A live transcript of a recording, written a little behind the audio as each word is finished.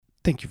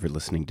Thank you for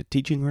listening to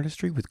Teaching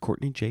Artistry with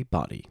Courtney J.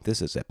 Body.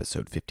 This is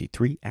episode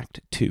 53, Act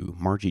 2,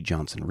 Margie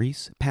Johnson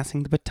Reese,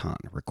 Passing the Baton,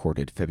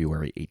 recorded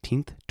February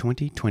 18th,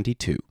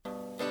 2022.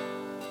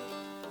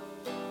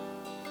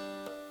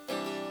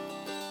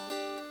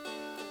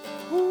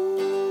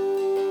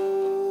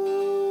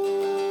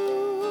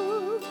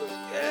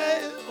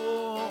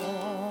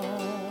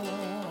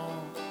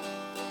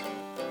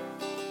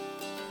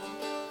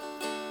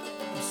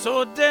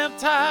 So damn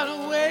tired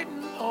of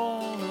waiting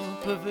on a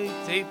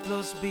perfect A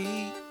plus B.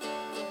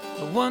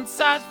 The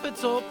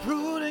one-size-fits-all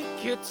prudent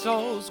kids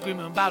all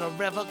screaming about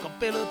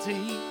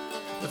irrevocability.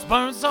 Let's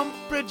burn some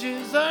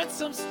bridges, earn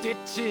some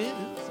stitches,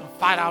 and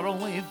fight our own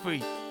way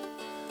free.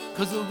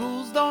 'Cause the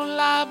rules don't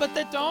lie, but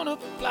they don't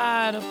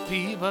apply to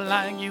people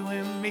like you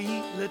and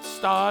me. Let's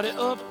start it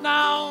up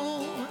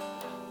now.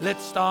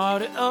 Let's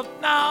start it up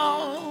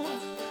now.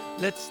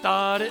 Let's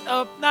start it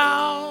up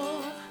now.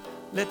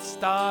 Let's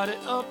start it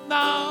up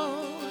now.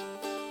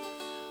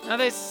 Now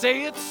they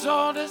say it's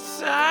all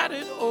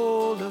decided,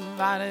 all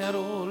divided,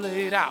 all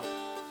laid out.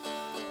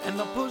 And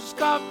the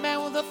pushcart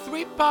man with a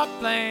three-part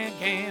plan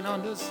can't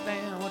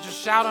understand what you're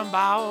shouting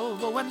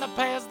about. But when the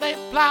paths they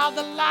plow,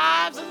 the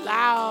lives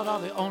allowed are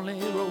the only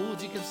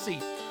roads you can see.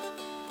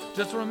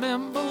 Just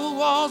remember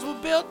walls were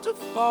built to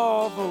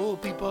fall for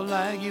people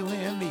like you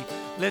and me.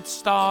 Let's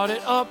start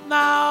it up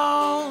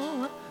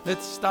now.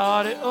 Let's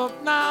start it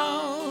up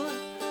now.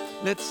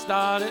 Let's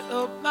start it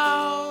up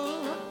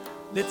now.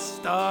 Let's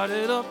start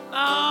it up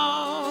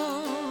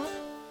now.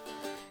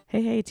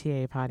 Hey,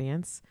 TA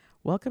audience.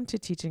 Welcome to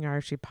Teaching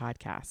Artistry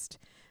Podcast.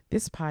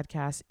 This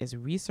podcast is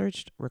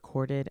researched,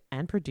 recorded,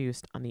 and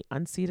produced on the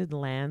unceded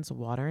lands,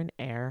 water, and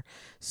air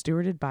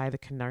stewarded by the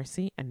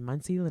Canarsie and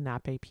Munsee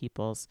Lenape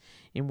peoples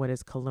in what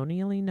is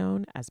colonially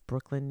known as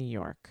Brooklyn, New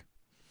York.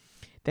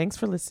 Thanks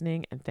for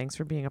listening, and thanks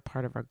for being a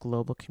part of our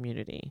global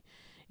community.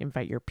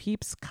 Invite your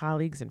peeps,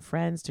 colleagues, and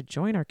friends to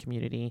join our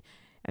community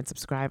and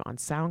subscribe on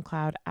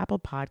SoundCloud, Apple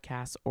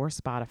Podcasts, or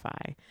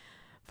Spotify.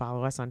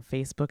 Follow us on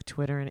Facebook,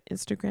 Twitter, and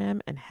Instagram,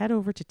 and head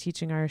over to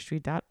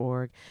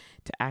teachingartistry.org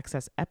to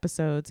access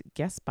episodes,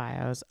 guest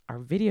bios, our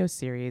video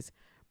series,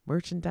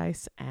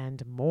 merchandise,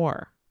 and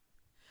more.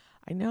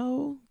 I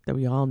know that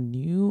we all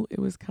knew it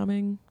was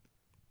coming,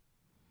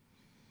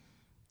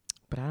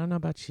 but I don't know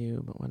about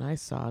you, but when I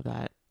saw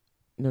that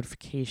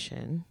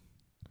notification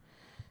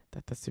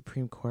that the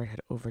Supreme Court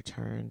had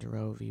overturned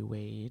Roe v.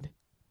 Wade,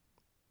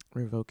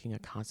 revoking a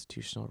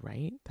constitutional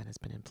right that has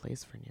been in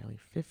place for nearly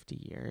 50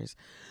 years,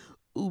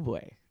 ooh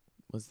boy,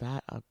 was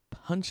that a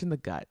punch in the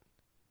gut.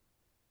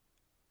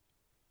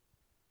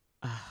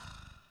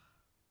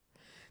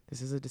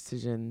 This is a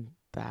decision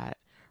that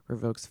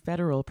revokes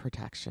federal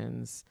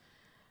protections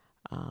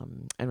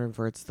and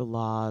reverts the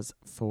laws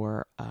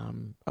for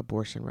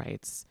abortion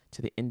rights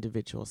to the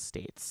individual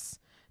states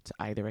to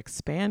either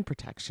expand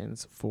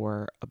protections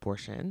for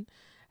abortion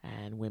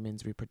and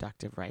women's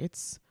reproductive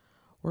rights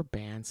or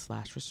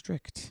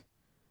ban/restrict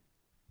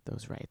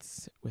those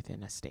rights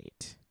within a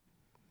state.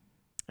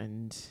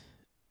 And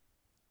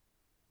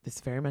this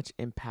pretty much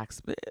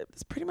impacts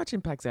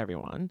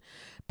everyone,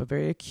 but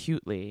very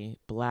acutely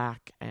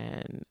Black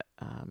and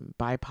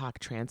BIPOC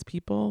trans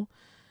people,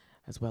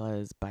 as well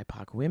as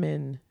BIPOC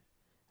women,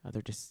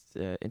 other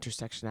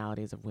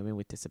intersectionalities of women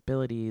with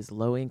disabilities,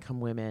 low-income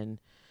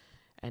women,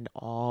 and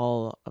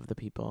all of the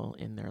people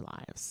in their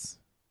lives.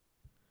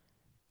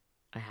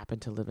 I happen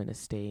to live in a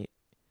state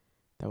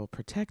that will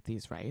protect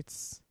these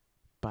rights,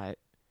 but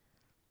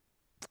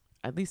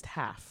at least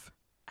half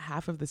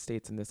of the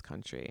states in this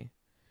country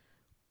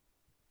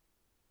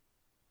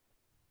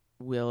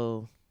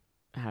will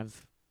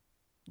have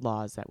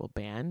laws that will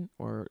ban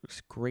or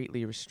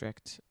greatly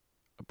restrict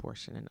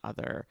abortion and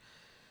other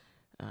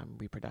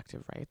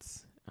reproductive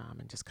rights,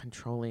 and just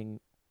controlling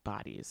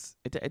bodies.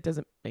 It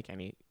doesn't make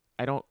any,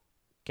 I don't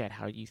get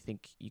how you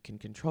think you can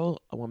control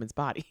a woman's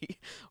body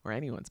or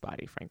anyone's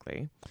body,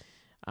 frankly.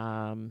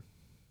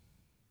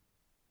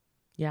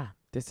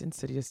 This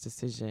insidious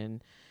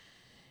decision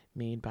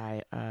made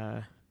by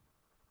a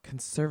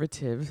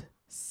conservative,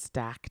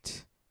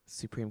 stacked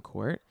Supreme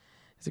Court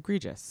is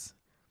egregious.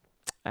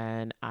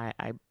 And I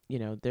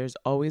there's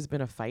always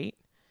been a fight,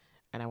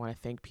 and I want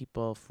to thank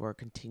people for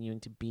continuing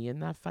to be in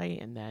that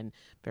fight. And then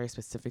very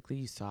specifically,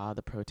 you saw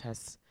the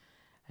protests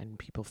and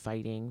people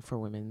fighting for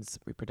women's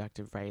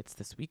reproductive rights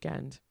this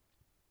weekend.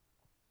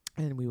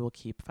 And we will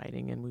keep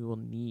fighting, and we will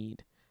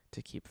need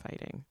to keep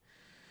fighting.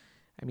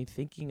 I mean,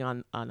 thinking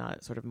on a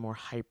sort of more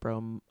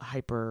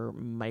hyper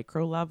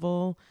micro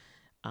level,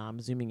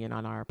 zooming in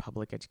on our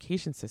public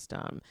education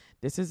system,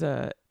 this is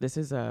a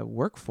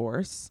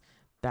workforce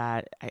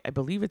that I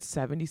believe it's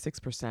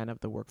 76% of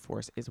the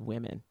workforce is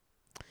women.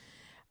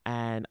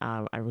 And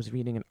I was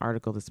reading an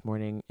article this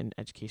morning in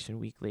Education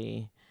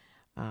Weekly,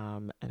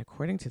 and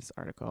according to this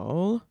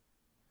article,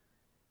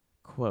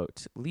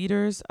 quote,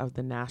 leaders of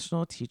the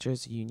National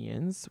Teachers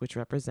Unions, which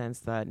represents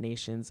the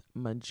nation's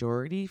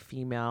majority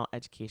female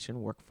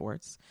education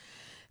workforce,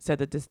 said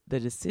that the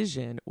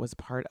decision was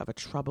part of a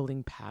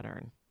troubling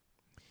pattern.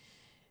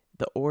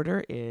 The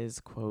order is,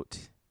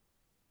 quote,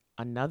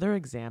 Another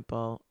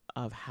example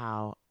of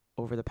how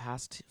over the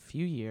past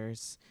few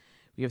years,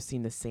 we have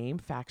seen the same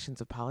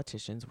factions of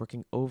politicians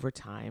working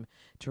overtime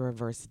to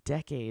reverse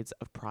decades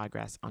of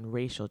progress on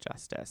racial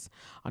justice,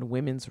 on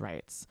women's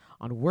rights,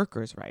 on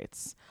workers'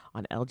 rights,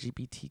 on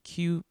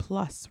LGBTQ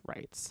plus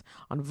rights,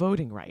 on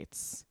voting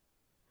rights,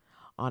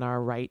 on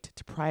our right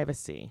to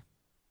privacy,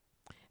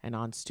 and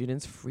on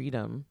students'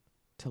 freedom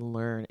to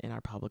learn in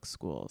our public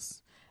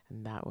schools.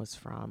 And that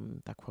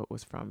quote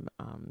was from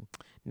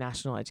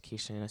National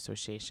Education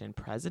Association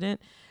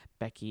President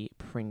Becky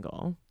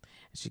Pringle.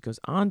 And she goes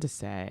on to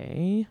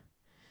say,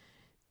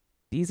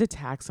 these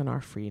attacks on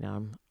our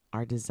freedom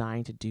are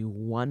designed to do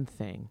one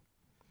thing: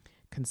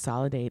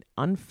 consolidate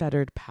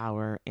unfettered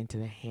power into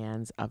the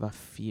hands of a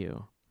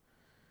few.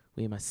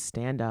 We must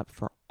stand up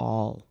for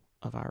all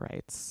of our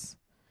rights.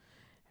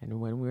 And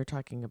when we're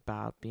talking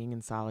about being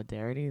in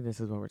solidarity, this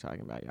is what we're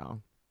talking about,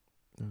 y'all.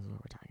 This is what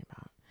we're talking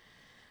about.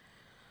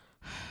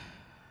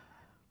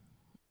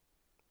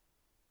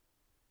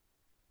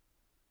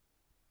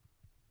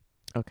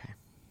 Okay.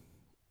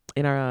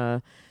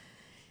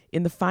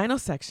 In the final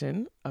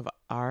section of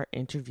our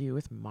interview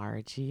with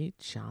Margie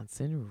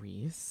Johnson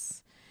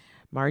Reese,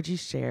 Margie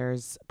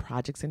shares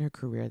projects in her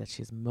career that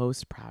she's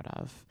most proud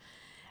of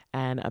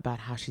and about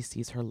how she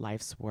sees her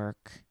life's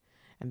work,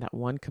 and that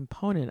one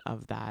component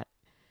of that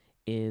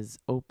is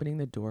opening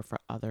the door for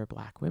other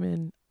Black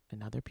women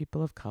and other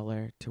people of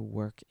color to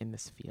work in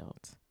this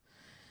field.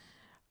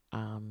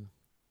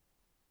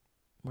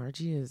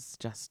 Margie is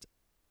just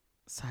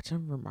such a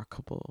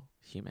remarkable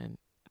human,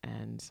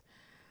 and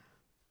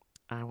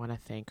I want to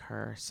thank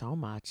her so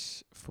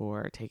much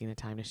for taking the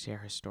time to share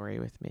her story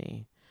with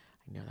me.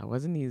 I know that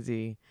wasn't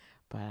easy,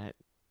 but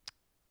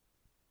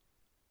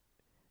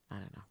I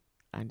don't know.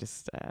 I'm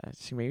just,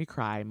 she made me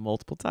cry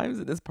multiple times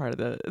in this part of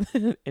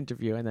the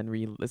interview, and then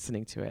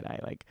re-listening to it, I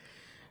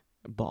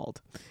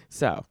bawled.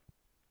 So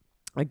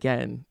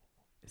again,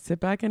 sit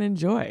back and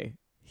enjoy.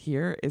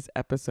 Here is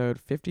episode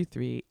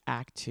 53,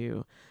 Act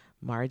 2,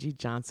 Margie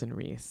Johnson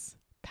Reese,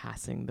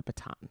 Passing the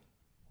Baton.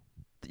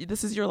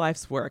 This is your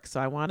life's work, so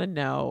I want to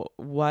know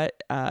what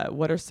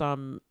are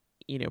some,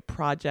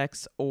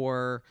 projects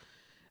or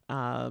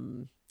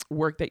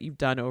work that you've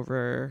done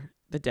over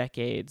the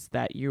decades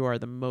that you are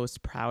the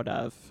most proud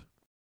of?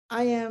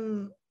 I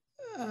am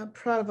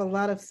proud of a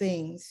lot of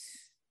things.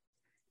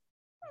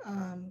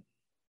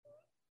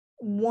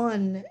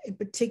 One in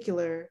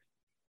particular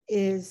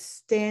is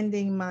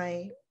standing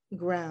my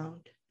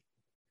ground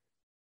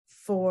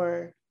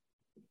for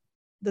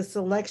the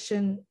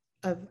selection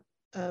of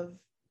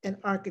an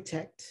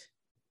architect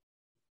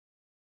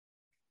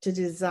to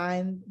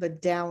design the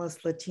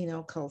Dallas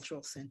Latino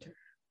Cultural Center.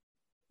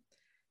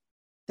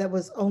 That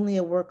was only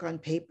a work on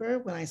paper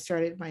when I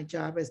started my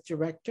job as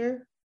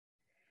director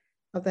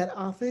of that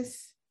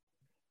office.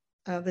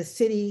 The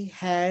city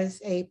has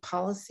a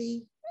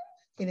policy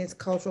in its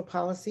cultural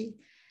policy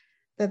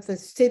that the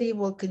city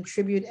will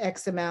contribute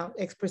X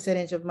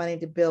percentage of money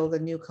to build a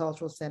new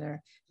cultural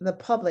center. And the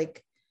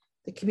public,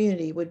 the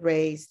community, would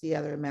raise the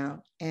other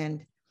amount.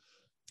 And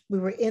we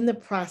were in the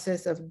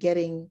process of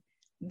getting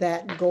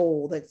that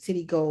goal, that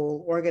city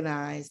goal,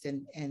 organized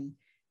and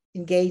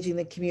engaging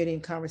the community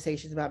in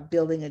conversations about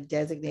building a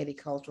designated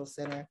cultural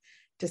center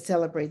to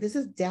celebrate. This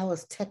is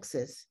Dallas,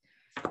 Texas,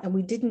 and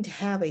we didn't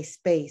have a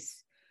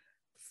space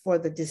for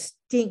the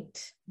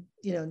distinct,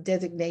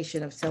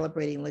 designation of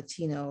celebrating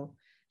Latino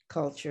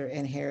culture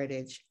and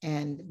heritage,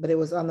 but it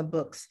was on the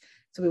books.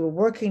 So we were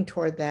working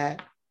toward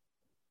that.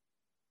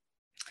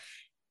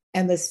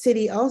 And the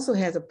city also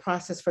has a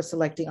process for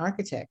selecting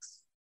architects.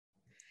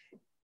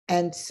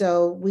 And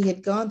so we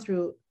had gone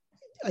through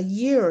a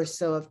year or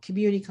so of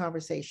community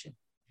conversation,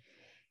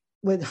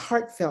 with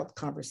heartfelt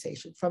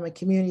conversation from a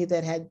community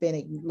that had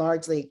been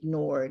largely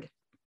ignored.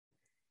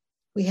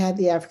 We had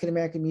the African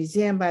American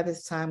Museum by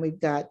this time. We've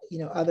got,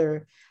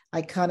 other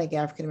iconic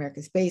African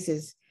American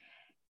spaces.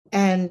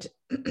 And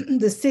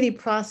the city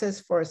process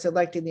for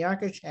selecting the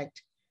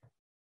architect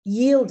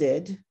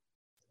yielded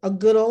a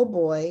good old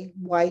boy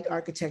white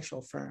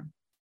architectural firm.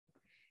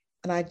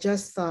 And I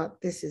just thought,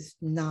 this is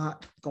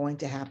not going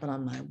to happen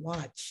on my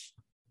watch.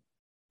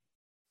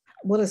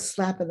 What a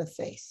slap in the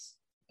face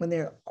when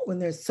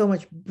there's so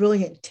much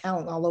brilliant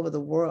talent all over the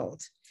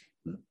world.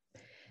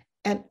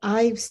 And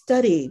I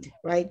studied,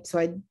 right? So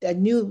I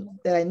knew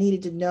that I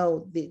needed to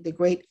know the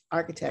great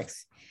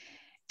architects.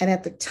 And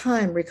at the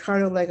time,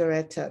 Ricardo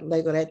Legorreta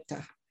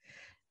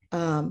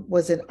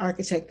was an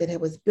architect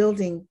that was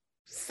building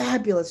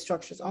fabulous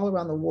structures all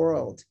around the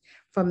world,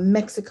 from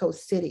Mexico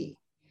City,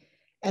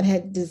 and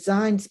had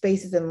designed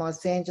spaces in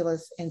Los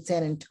Angeles and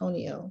San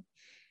Antonio,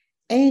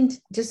 and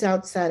just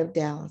outside of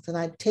Dallas. And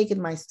I'd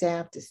taken my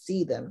staff to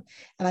see them.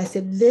 And I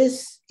said,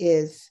 this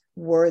is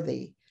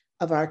worthy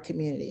of our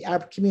community. Our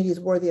community is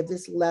worthy of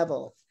this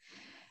level.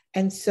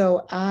 And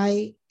so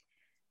I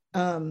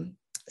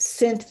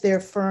sent their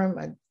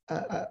firm,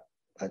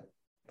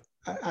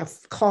 I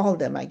called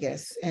them, I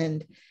guess,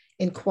 and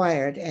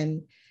inquired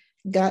and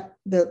got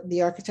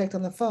the architect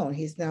on the phone.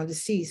 He's now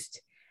deceased.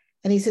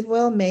 And he said,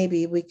 well,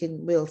 maybe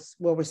we'll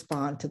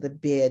respond to the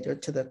bid or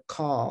to the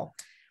call.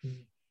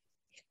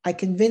 I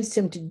convinced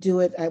him to do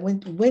it. I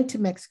went to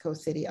Mexico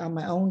City on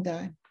my own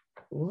dime.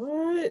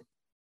 What?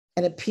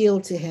 And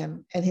appealed to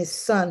him and his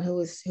son, who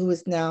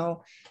is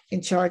now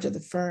in charge of the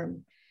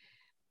firm,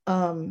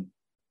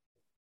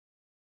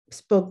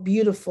 spoke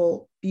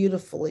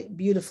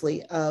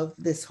beautifully of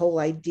this whole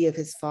idea of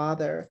his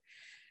father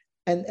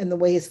and the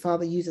way his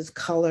father uses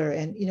color,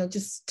 and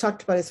just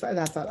talked about his father.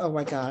 And I thought, oh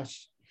my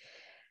gosh.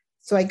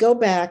 So I go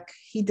back,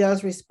 he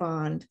does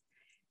respond.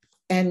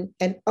 And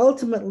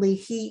ultimately,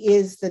 he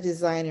is the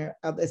designer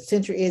of the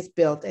center is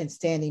built and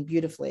standing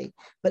beautifully.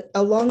 But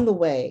along the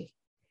way,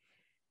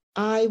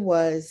 I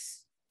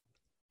was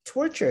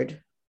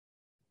tortured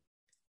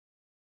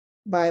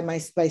by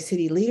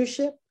city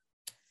leadership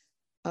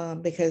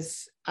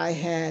because I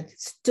had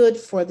stood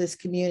for this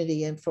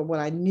community and for what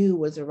I knew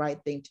was the right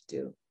thing to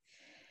do.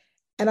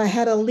 And I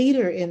had a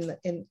leader in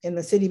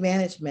the city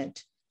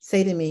management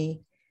say to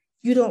me,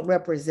 you don't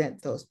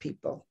represent those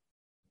people.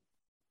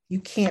 You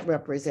can't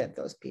represent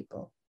those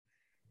people.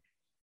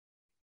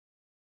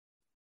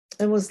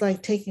 It was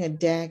like taking a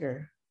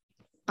dagger.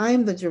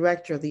 I'm the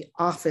director of the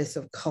Office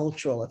of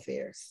Cultural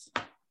Affairs,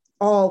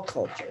 all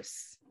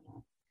cultures.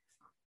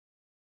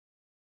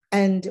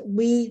 And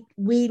we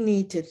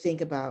need to think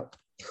about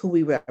who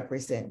we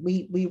represent.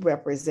 We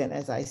represent,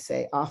 as I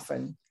say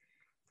often,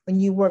 when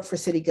you work for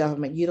city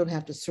government, you don't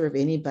have to serve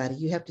anybody,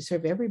 you have to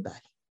serve everybody.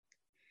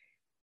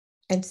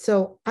 And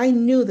so I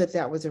knew that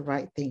that was the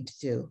right thing to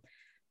do.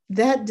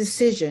 That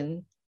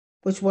decision,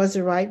 which was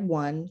the right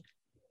one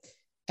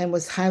and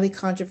was highly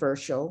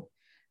controversial,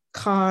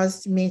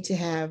 caused me to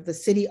have the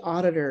city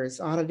auditors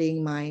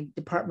auditing my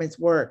department's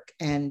work,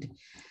 and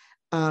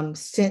I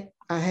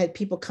had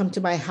people come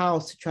to my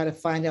house to try to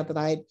find out that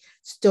I had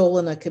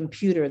stolen a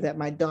computer that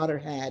my daughter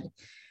had,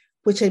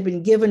 which had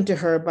been given to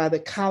her by the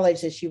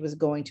college that she was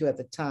going to at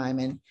the time.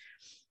 And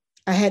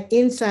I had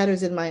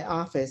insiders in my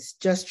office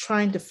just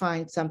trying to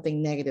find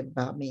something negative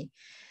about me.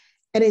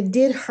 And it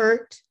did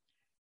hurt.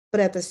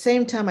 But at the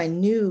same time, I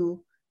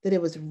knew that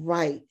it was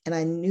right. And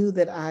I knew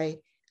that I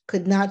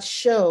could not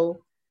show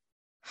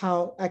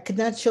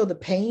the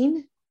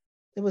pain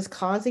that was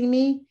causing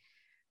me,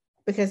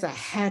 because I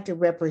had to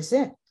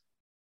represent.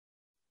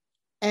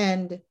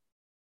 And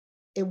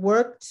it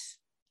worked.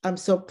 I'm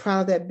so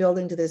proud of that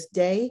building to this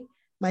day.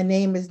 My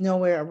name is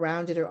nowhere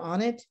around it or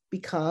on it,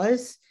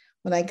 because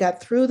when I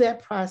got through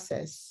that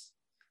process,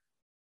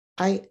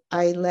 I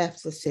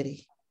left the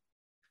city.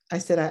 I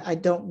said, I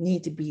don't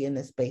need to be in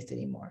this space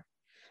anymore.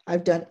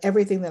 I've done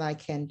everything that I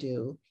can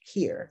do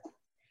here,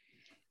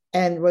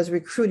 and was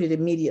recruited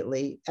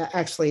immediately.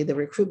 Actually, the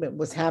recruitment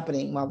was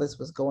happening while this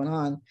was going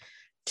on,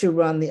 to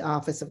run the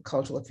Office of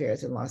Cultural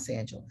Affairs in Los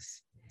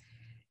Angeles.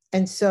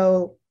 And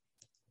so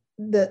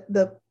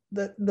the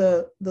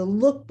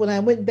look, when I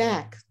went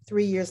back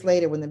 3 years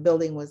later, when the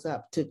building was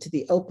up to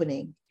the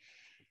opening,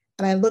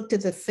 and I looked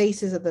at the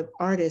faces of the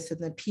artists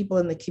and the people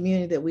in the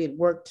community that we had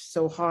worked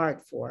so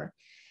hard for,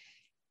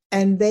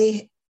 and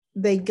they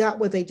got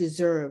what they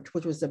deserved,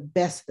 which was the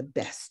best of the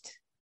best.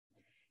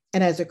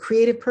 And as a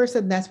creative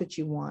person, that's what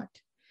you want.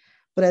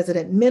 But as an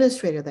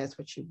administrator, that's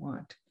what you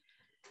want.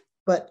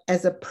 But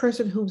as a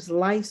person whose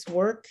life's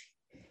work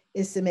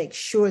is to make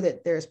sure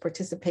that there's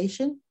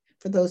participation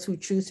for those who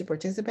choose to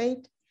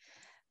participate,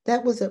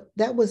 that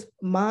was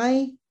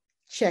my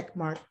check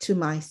mark to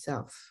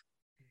myself.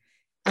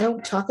 I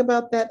don't talk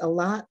about that a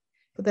lot,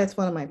 but that's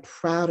one of my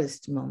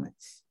proudest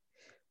moments,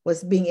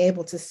 was being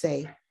able to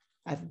say,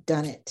 I've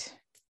done it.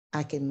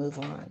 I can move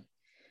on,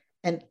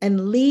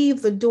 and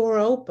leave the door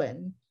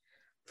open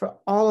for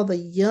all of the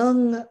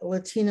young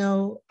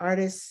Latino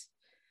artists,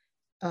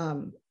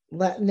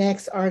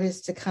 Latinx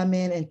artists, to come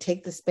in and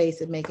take the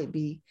space and make it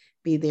be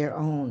their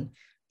own.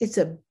 It's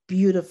a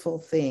beautiful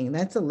thing.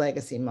 That's a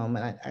legacy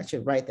moment. I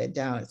should write that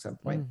down at some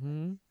point.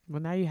 Mm-hmm.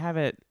 Well, now you have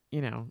it,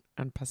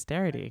 on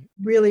posterity.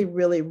 Really,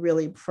 really,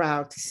 really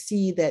proud to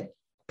see that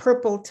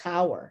purple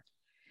tower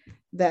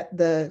that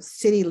the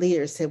city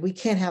leaders said, we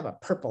can't have a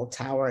purple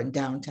tower in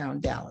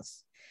downtown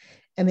Dallas.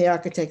 And the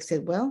architect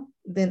said, well,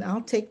 then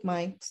I'll take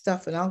my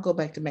stuff and I'll go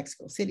back to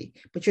Mexico City,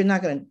 but you're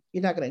not going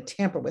to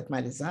tamper with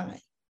my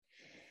design.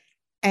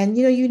 And,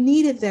 you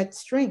needed that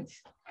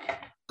strength.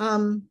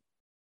 I'm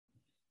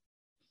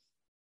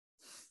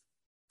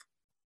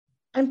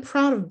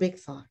proud of Big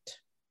Thought.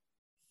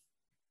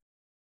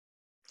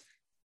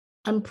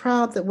 I'm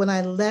proud that when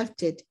I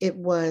left it, it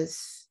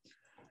was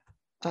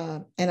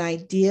an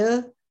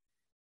idea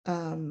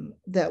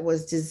that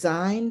was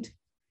designed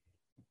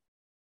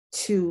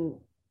to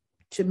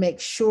make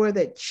sure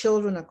that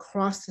children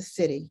across the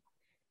city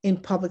in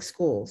public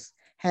schools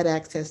had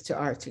access to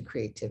arts and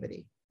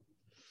creativity.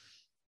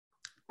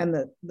 And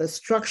the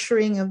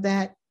structuring of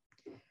that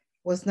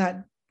was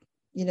not,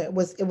 it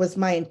was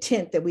my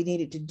intent that we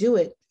needed to do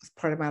it as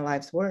part of my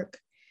life's work,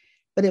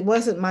 but it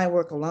wasn't my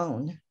work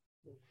alone.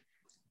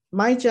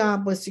 My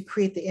job was to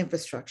create the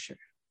infrastructure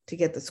to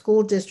get the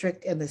school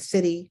district and the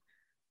city,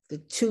 the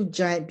two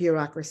giant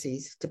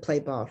bureaucracies, to play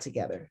ball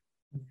together.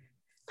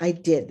 I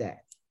did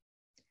that.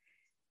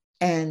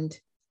 And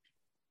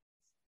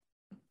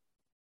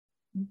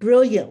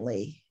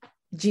brilliantly,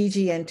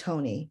 Gigi and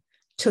Tony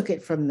took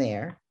it from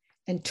there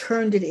and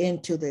turned it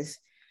into this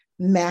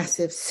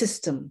massive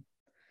system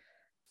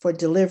for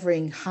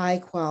delivering high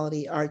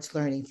quality arts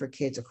learning for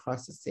kids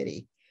across the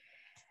city.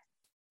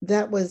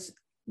 That was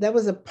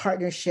a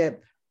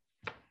partnership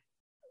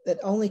that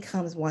only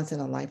comes once in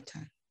a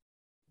lifetime.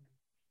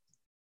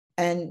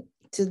 And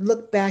to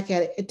look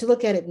at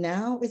it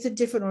now, it's a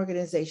different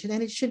organization,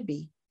 and it should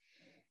be.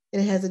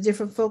 It has a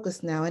different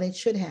focus now, and it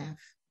should have.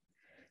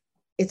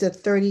 It's a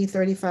 30,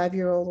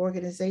 35-year-old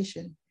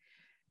organization,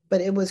 but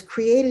it was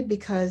created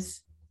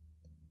because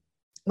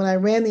when I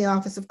ran the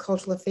Office of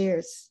Cultural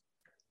Affairs,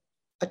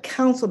 a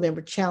council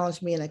member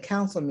challenged me in a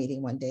council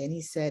meeting one day, and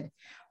he said,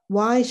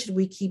 why should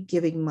we keep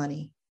giving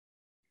money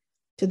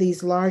to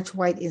these large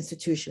white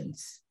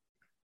institutions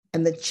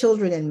and the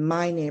children in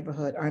my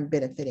neighborhood aren't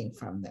benefiting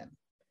from them?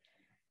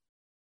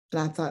 And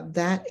I thought,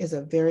 that is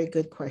a very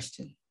good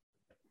question.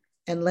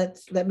 And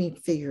let me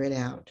figure it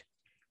out.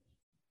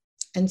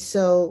 And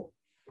so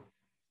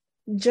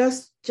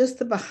just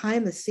the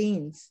behind the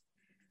scenes,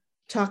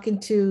 talking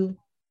to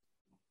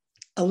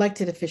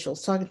elected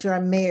officials, talking to our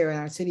mayor and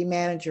our city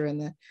manager and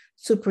the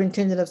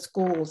superintendent of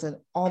schools and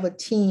all the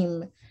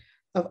team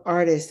of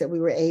artists that we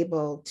were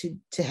able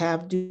to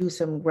have do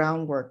some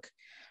groundwork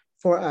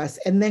for us,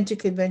 and then to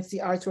convince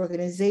the arts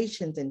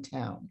organizations in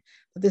town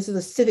that this is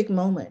a civic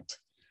moment,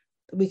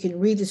 that we can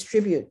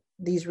redistribute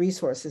these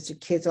resources to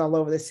kids all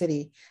over the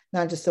city,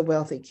 not just the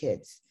wealthy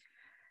kids.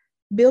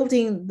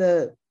 Building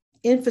the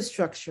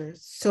infrastructure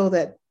so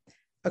that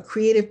a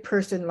creative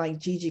person like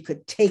Gigi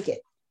could take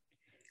it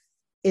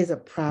is a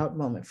proud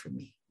moment for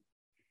me.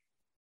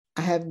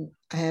 I have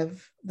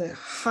the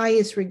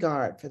highest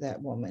regard for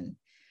that woman.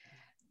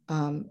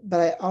 But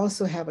I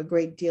also have a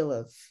great deal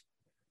of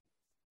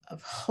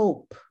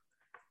hope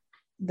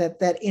that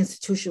that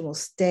institution will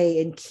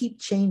stay and keep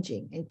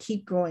changing and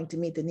keep growing to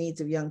meet the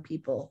needs of young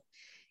people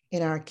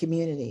in our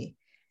community.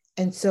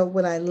 And so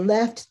when I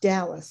left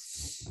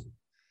Dallas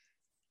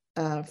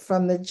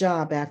from the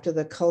job after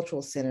the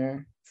Cultural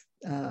Center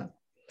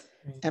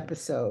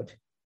episode,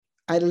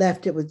 I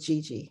left it with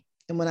Gigi.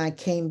 And when I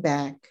came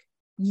back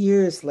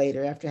years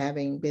later, after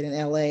having been in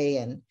LA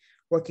and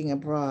working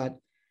abroad,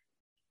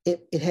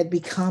 it had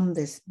become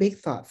this big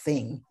thought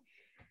thing.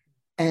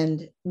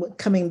 And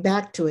coming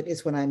back to it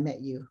is when I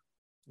met you.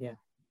 Yeah.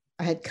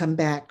 I had come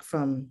back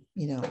from,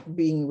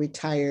 being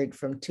retired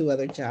from 2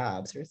 other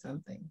jobs or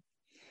something.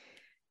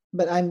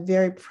 But I'm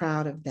very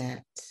proud of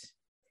that.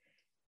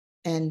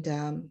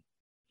 And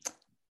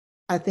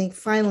I think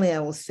finally I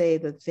will say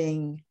the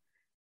thing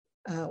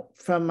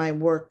from my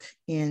work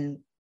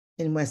in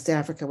West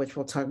Africa, which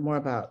we'll talk more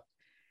about,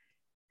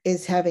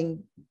 is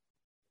having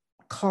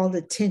called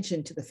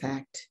attention to the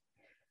fact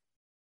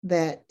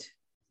that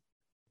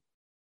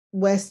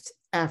West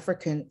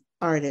African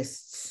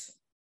artists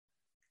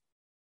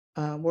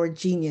were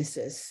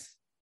geniuses,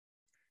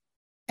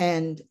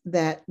 and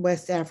that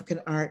West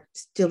African art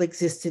still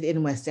existed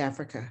in West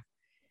Africa,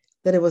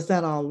 that it was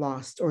not all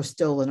lost or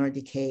stolen or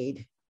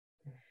decayed.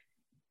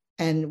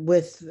 And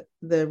with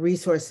the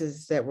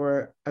resources that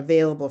were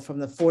available from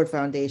the Ford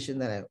Foundation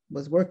that I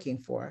was working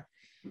for,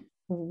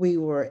 we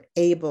were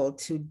able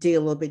to dig a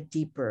little bit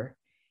deeper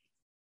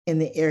in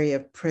the area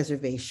of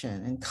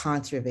preservation and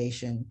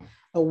conservation,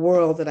 a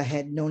world that I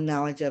had no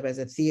knowledge of as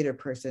a theater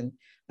person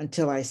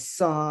until I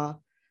saw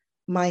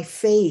my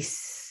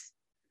face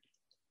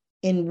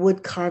in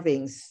wood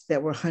carvings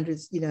that were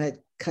hundreds, had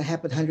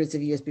happened hundreds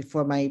of years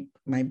before my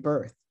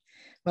birth.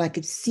 When I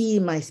could see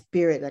my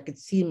spirit, I could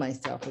see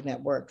myself in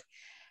that work,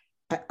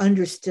 I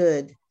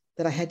understood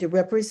that I had to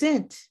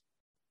represent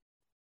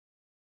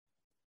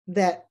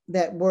that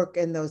work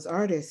and those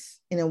artists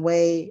in a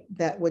way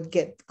that would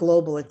get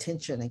global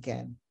attention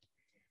again,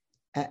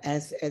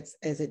 as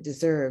it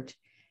deserved,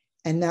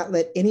 and not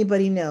let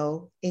anybody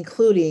know,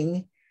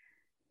 including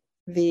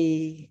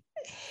the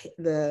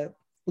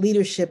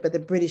leadership at the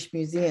British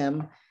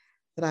Museum,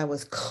 that I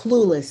was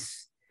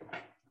clueless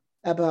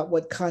about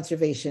what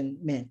conservation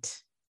meant,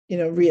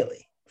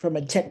 really from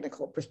a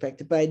technical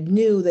perspective, but I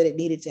knew that it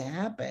needed to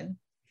happen.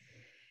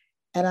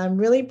 And I'm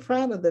really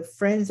proud of the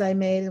friends I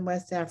made in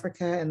West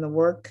Africa and the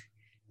work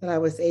that I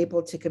was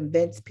able to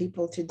convince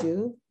people to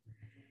do.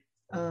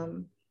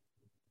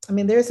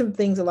 There are some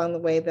things along the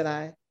way that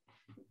I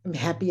am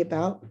happy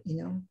about,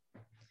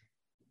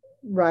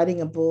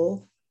 riding a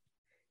bull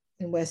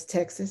in West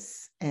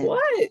Texas and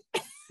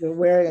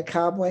wearing a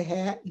cowboy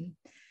hat and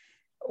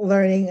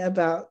learning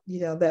about,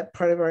 that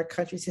part of our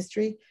country's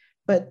history.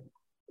 But,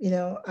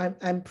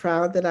 I'm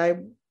proud that I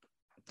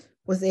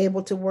was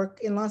able to work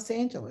in Los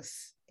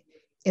Angeles,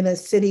 in a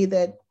city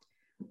that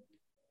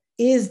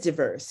is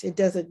diverse. It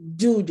doesn't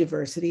do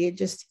diversity, it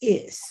just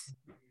is.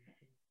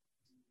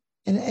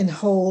 And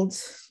hold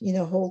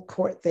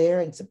court there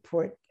and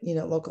support,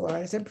 local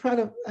artists. I'm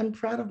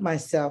proud of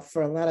myself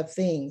for a lot of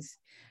things,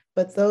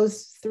 but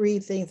those 3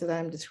 things that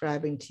I'm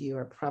describing to you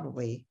are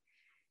probably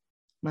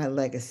my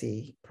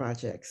legacy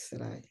projects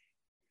that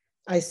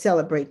I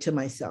celebrate to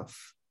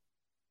myself.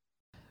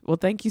 Well,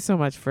 thank you so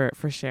much for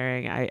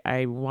sharing.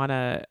 I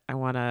wanna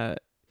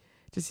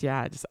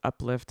just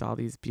uplift all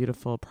these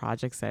beautiful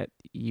projects that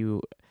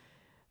you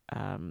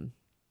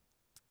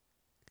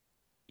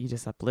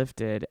just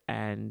uplifted.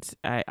 And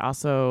I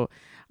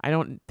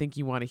don't think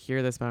you want to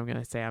hear this, but I'm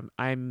gonna say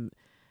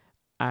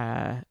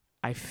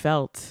I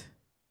felt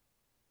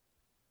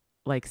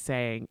like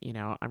saying,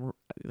 I'm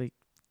like,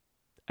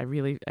 I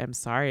really am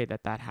sorry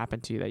that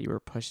happened to you, that you were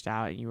pushed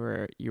out and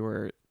you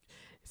were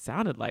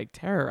sounded like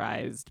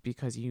terrorized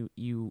because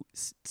you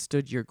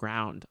stood your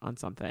ground on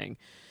something.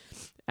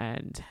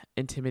 And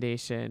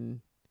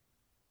intimidation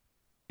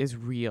is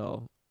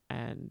real.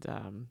 And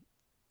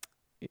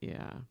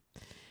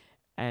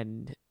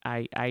and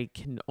I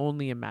can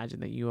only imagine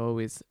that you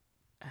always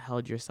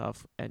held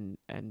yourself and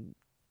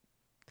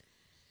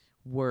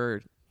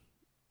were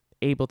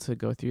able to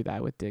go through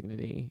that with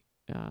dignity.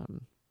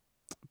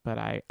 But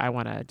I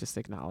want to just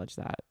acknowledge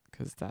that,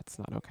 because that's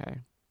not okay.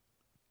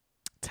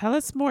 Tell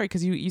us more,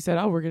 because you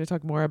said, we're going to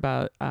talk more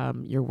about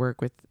your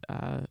work with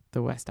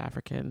the West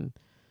African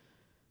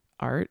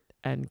art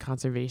and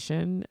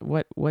conservation.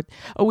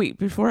 Oh, wait,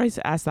 before I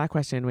ask that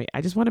question,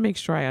 I just want to make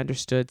sure I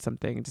understood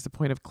something, just a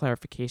point of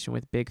clarification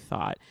with Big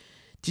Thought.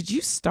 Did you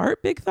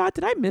start Big Thought?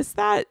 Did I miss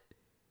that?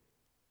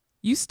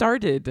 You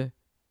started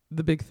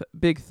the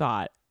Big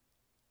Thought.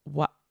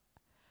 What?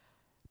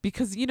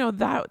 Because,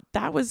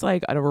 that was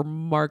like a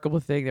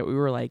remarkable thing that we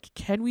were like,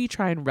 can we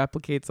try and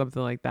replicate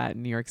something like that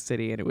in New York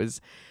City? And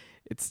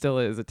it still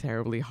is a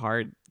terribly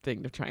hard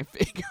thing to try and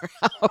figure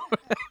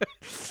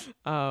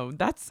out.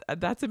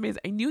 That's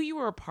amazing. I knew you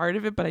were a part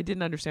of it, but I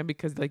didn't understand,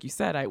 because like you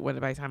said, by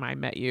the time I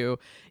met you,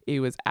 it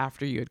was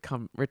after you had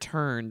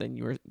returned and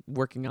you were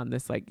working on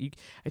this, I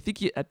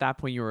think at that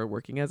point you were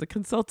working as a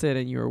consultant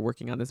and you were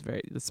working on this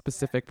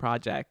specific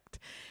project.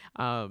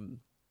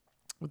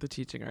 With the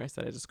teaching artist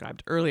that I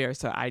described earlier.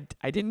 So I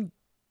didn't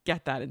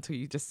get that until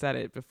you just said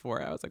it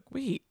before. I was like,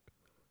 wait,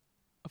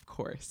 of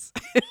course.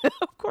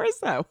 Of course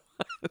that was.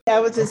 I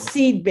was a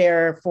seed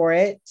bearer for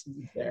it.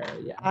 Yes.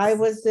 I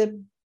was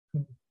the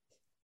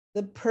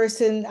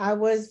person, I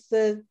was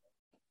the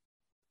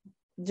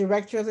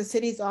director of the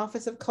city's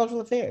Office of Cultural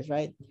Affairs,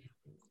 right?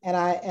 And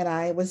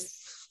I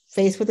was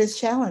faced with this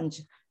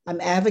challenge.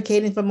 I'm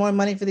advocating for more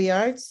money for the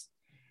arts,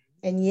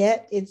 and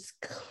yet it's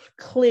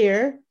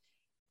clear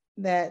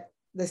that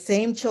the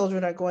same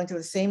children are going to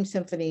the same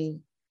symphony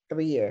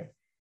every year,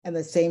 and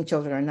the same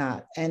children are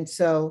not. And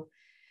so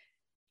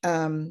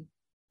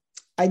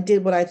I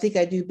did what I think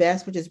I do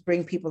best, which is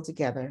bring people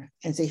together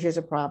and say, here's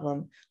a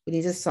problem, we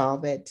need to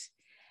solve it.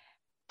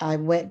 I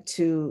went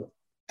to,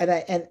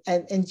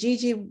 and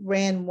Gigi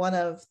ran one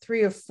of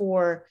 3 or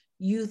 4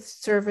 youth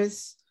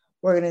service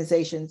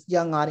organizations,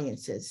 young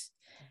audiences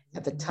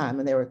at the time.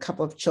 And there were a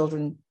couple of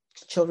children's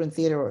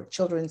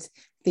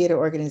theater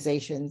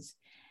organizations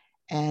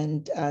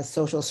and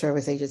social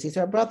service agencies.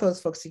 So I brought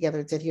those folks together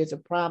and said, here's a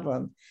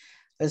problem,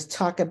 let's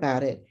talk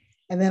about it.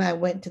 And then I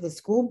went to the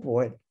school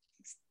board,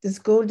 the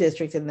school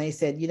district, and they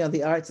said,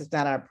 the arts is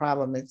not our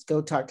problem, let's go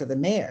talk to the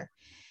mayor.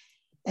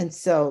 And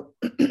so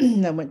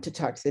I went to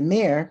talk to the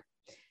mayor,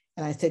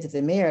 and I said to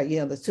the mayor,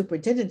 the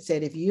superintendent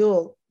said, if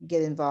you'll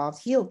get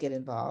involved, he'll get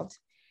involved.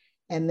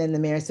 And then the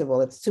mayor said,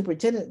 well, it's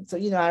superintendent. So,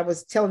 I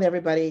was telling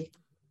everybody,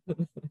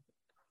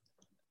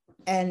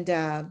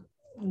 and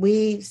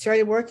we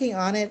started working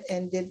on it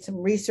and did some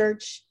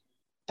research,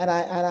 and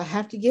I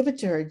have to give it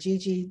to her.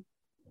 Gigi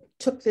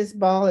took this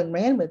ball and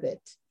ran with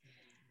it,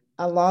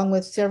 along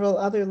with several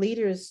other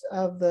leaders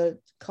of the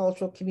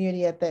cultural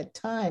community at that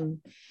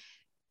time.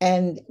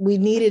 And we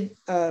needed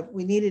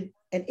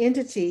an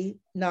entity,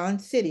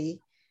 non-city,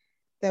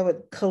 that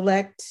would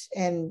collect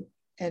and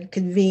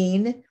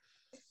convene,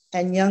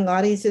 and young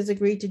audiences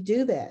agreed to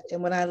do that.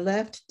 And when I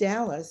left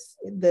Dallas,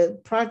 the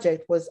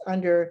project was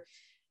under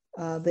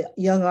the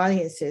young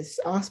audiences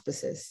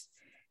auspices.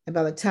 And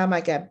by the time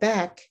I got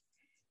back,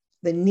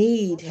 the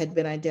need had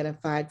been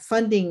identified,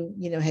 funding,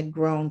 had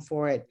grown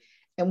for it.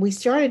 And we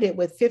started it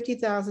with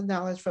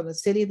 $50,000 from the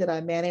city that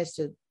I managed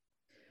to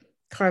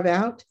carve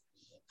out,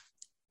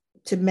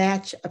 to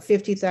match a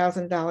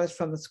 $50,000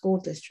 from the school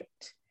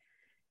district.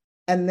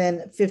 And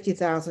then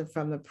 $50,000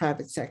 from the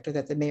private sector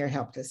that the mayor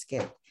helped us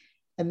get.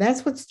 And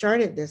that's what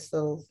started this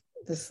little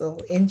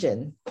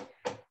engine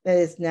that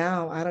is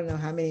now, I don't know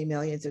how many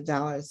millions of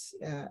dollars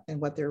and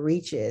what their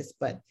reach is,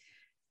 but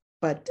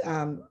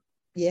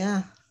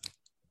yeah.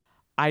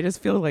 I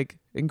just feel like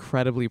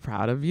incredibly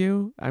proud of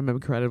you. I'm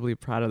incredibly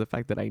proud of the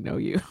fact that I know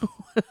you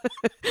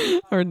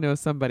or know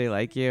somebody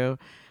like you.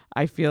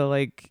 I feel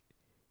like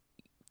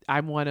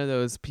I'm one of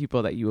those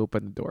people that you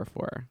open the door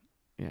for.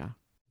 Yeah.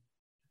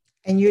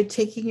 And you're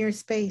taking your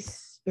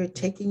space.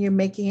 You're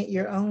making it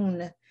your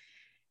own.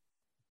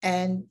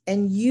 And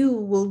you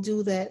will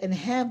do that and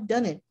have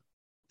done it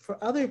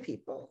for other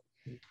people.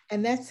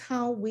 And that's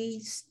how we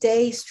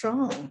stay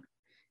strong.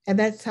 And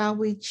that's how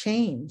we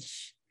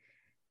change.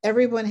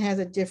 Everyone has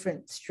a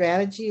different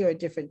strategy or a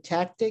different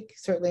tactic,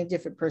 certainly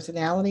different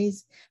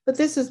personalities, but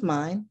this is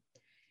mine.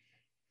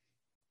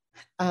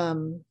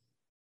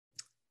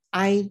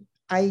 I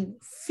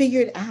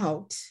figured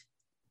out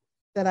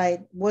that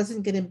I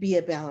wasn't going to be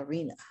a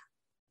ballerina,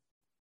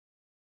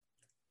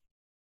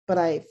 but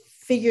I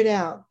figured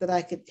out that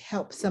I could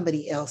help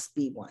somebody else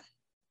be one.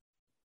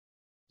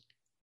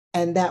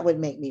 And that would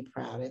make me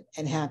proud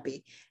and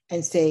happy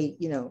and say,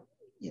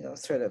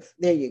 sort of,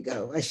 there you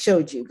go. I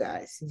showed you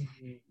guys.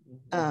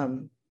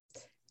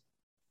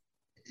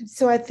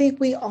 So I think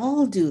we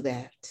all do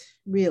that,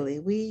 really.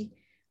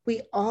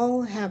 We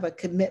all have a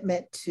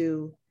commitment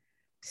to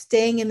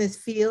staying in this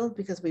field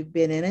because we've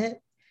been in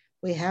it.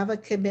 We have a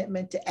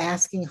commitment to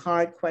asking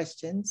hard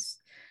questions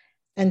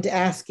and to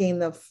asking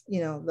the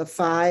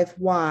 5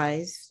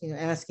 whys,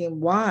 asking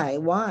why,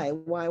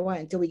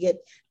 until we get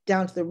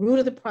down to the root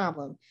of the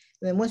problem.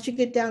 And then once you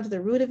get down to the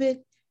root of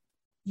it,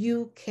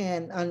 you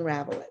can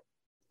unravel it.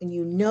 And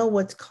you know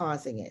what's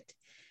causing it.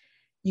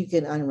 You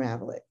can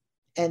unravel it.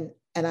 And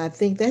I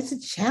think that's a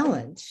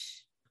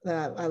challenge.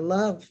 I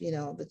love,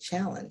 the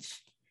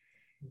challenge.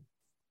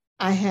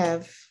 I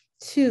have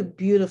 2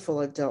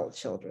 beautiful adult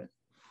children.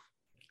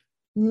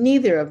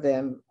 Neither of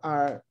them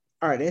are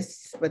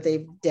artists, but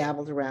they've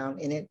dabbled around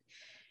in it.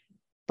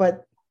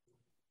 But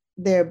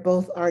they're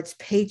both arts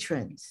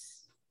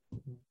patrons.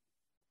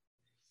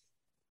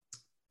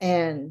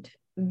 And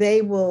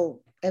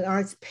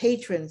arts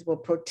patrons will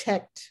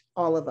protect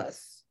all of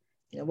us,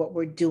 what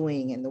we're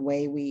doing and the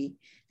way we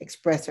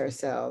express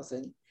ourselves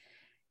and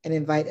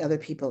invite other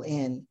people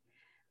in.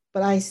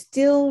 But I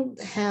still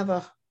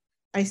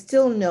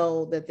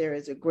know that there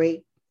is a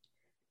great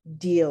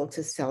deal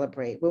to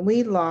celebrate. When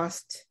we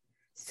lost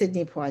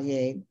Sidney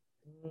Poitier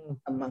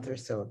a month or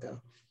so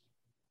ago,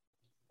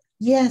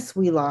 yes,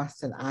 we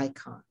lost an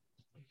icon.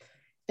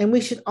 And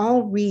we should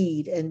all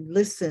read and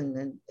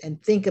listen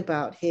and think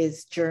about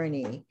his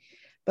journey.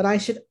 But I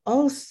should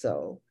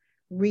also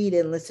read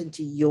and listen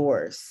to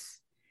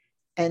yours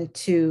and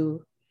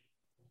to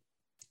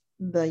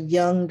the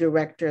young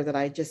director that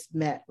I just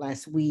met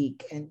last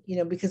week. And,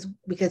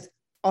 because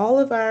all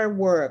of our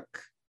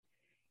work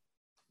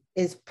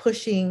is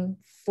pushing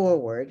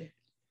forward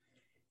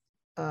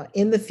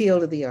in the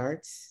field of the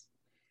arts,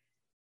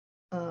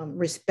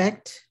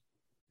 respect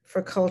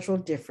for cultural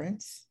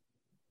difference,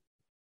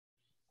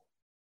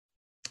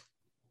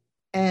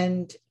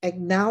 and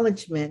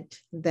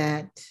acknowledgement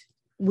that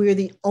we're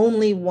the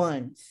only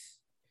ones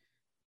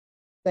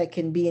that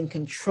can be in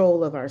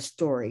control of our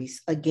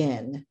stories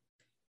again,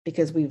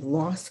 because we've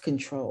lost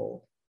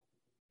control.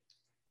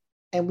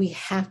 And we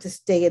have to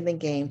stay in the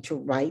game to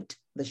right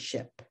the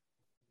ship,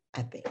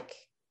 I think.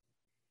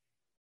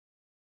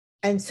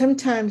 And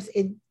sometimes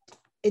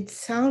it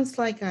sounds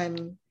like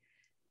I'm,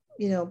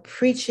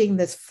 preaching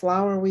this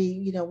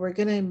flowery, we're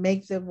going to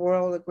make the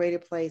world a greater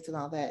place and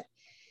all that.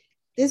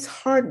 It's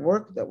hard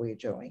work that we're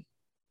doing.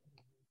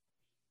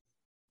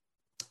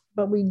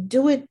 But we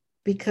do it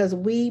because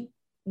we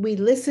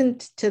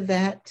listened to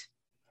that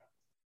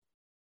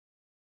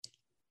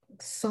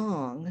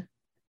song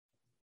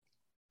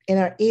in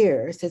our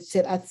ears that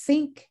said, I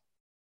think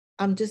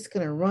I'm just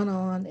going to run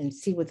on and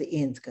see what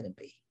the end's going to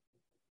be.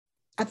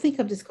 I think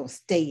I'm just going to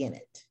stay in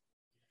it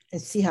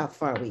and see how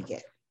far we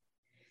get.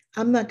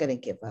 I'm not going to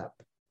give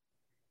up.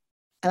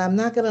 And I'm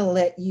not going to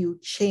let you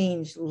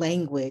change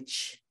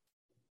language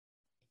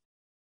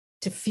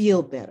to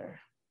feel better.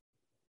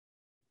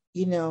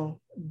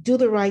 Do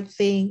the right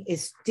thing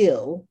is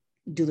still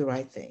do the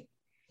right thing.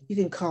 You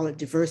can call it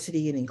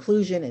diversity and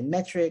inclusion and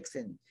metrics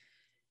and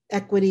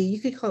equity. You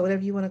could call it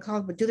whatever you want to call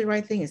it, but do the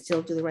right thing is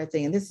still do the right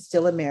thing. And this is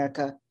still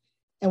America,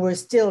 and we're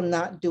still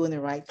not doing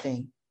the right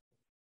thing.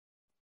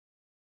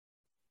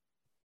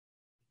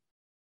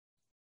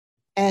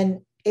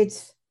 And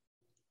it's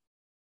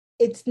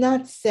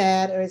not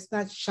sad or it's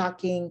not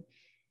shocking,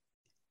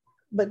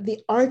 but the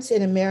arts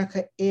in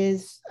America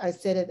is, I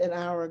said it an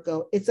hour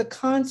ago, it's a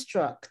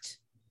construct.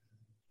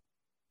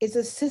 It's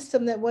a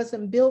system that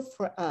wasn't built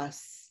for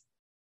us.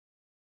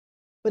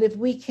 But if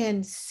we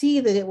can see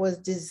that it was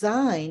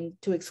designed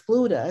to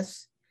exclude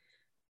us,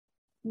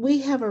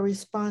 we have a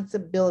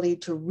responsibility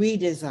to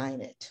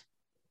redesign it,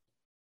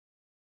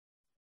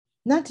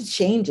 not to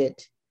change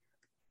it.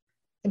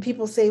 And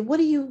people say,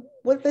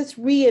 let's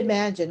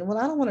reimagine. Well,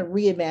 I don't want to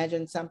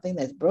reimagine something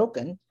that's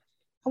broken.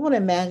 I want to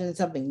imagine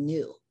something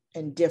new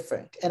and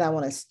different, and I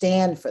want to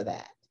stand for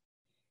that.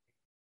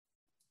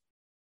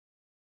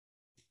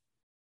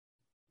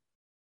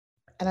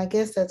 And I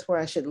guess that's where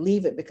I should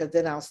leave it, because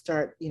then I'll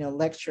start,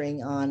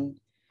 lecturing on,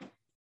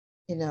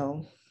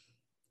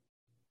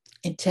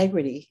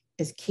 integrity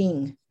is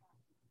king.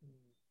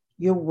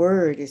 Your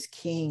word is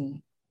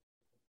king.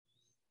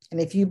 And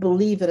if you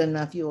believe it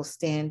enough, you will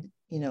stand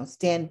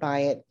by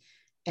it,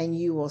 and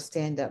you will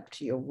stand up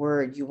to your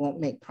word. You won't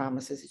make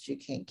promises that you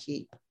can't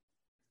keep.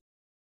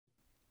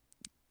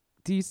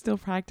 Do you still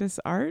practice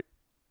art?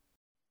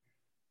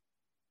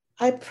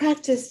 I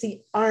practice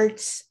the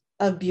arts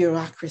of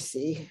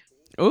bureaucracy.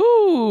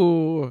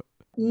 Ooh.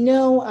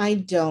 No, I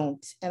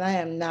don't. And I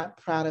am not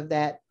proud of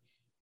that.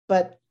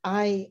 But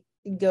I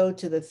go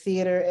to the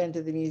theater and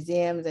to the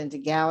museums and to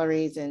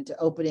galleries and to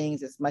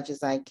openings as much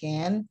as I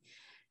can.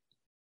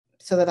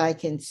 so that I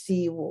can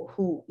see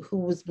who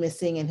was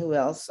missing and who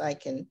else I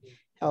can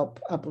help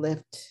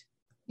uplift,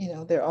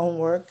 their own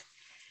work.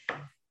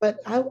 But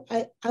I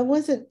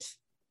wasn't.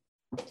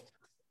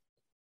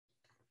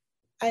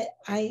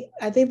 I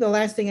think the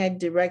last thing I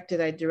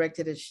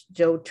directed is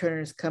Joe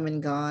Turner's Come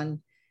and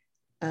Gone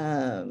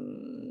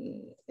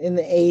in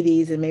the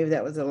 80s, and maybe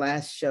that was the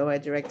last show I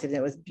directed, and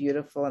it was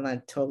beautiful and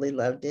I totally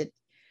loved it.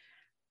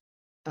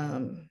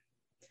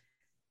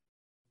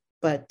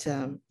 But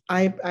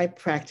I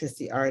practice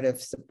the art of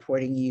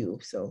supporting you,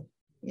 so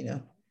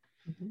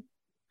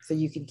so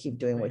you can keep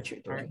doing what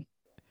you're doing.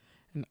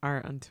 An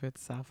art unto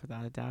itself,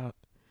 without a doubt.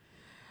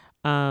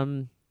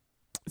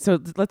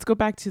 So let's go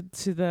back to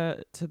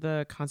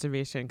the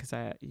conservation, because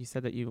you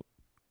said that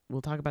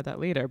we'll talk about that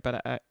later.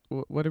 But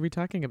what are we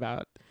talking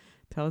about?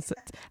 Tell us.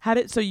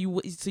 So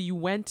you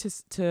went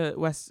to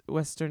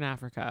Western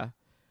Africa.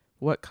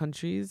 What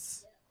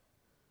countries?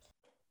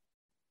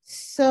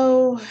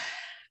 So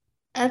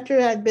after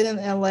I'd been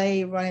in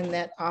LA running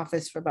that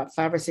office for about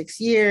 5 or 6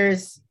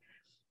 years,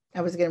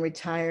 I was going to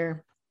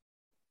retire.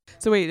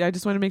 So wait, I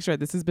just want to make sure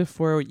this is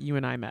before you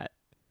and I met.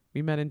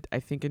 We met I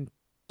think in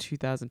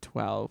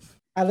 2012.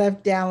 I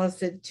left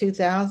Dallas in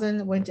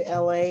 2000, went to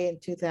LA in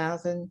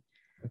 2000,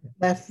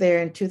 left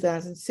there in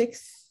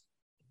 2006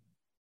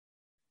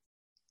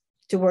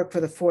 to work for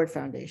the Ford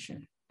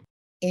Foundation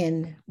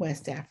in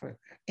West Africa,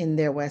 in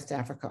their West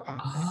Africa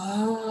office.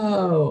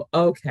 Oh,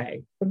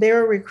 okay. They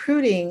were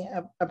recruiting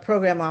a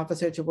program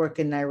officer to work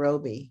in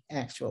Nairobi,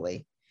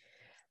 actually.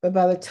 But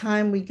by the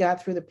time we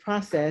got through the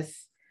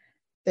process,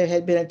 there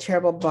had been a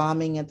terrible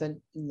bombing at the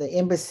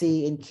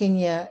embassy in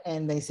Kenya,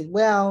 and they said,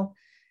 well,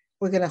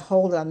 we're going to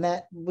hold on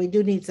that. We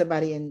do need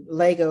somebody in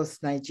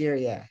Lagos,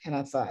 Nigeria. And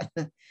I thought,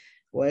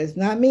 well, it's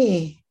not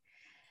me.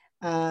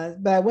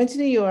 But I went to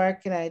New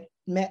York and I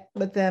met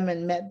with them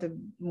and met the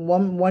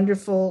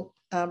wonderful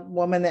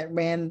woman that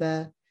ran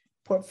the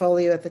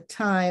portfolio at the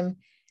time.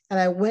 And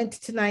I went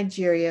to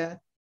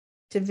Nigeria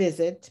to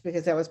visit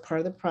because that was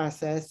part of the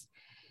process.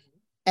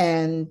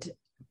 And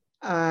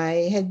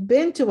I had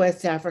been to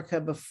West Africa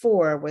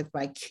before with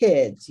my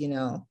kids,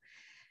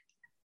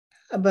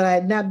 but I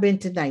had not been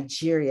to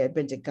Nigeria. I'd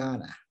been to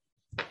Ghana.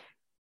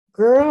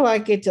 Girl, I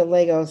get to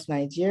Lagos,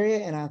 Nigeria,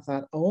 and I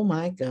thought, oh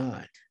my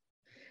God,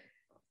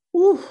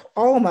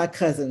 all my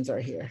cousins are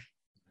here.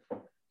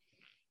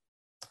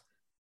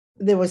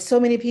 There were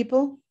so many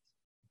people.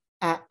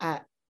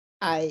 But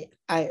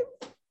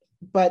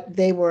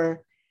they were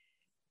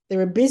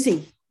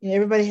busy.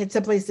 Everybody had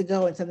someplace to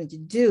go and something to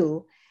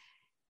do.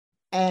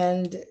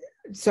 And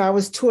so I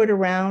was toured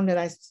around and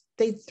I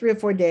stayed 3 or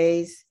 4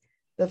 days.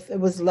 It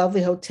was a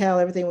lovely hotel.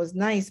 Everything was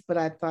nice, but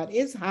I thought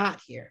it's hot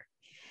here.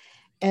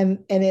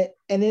 And it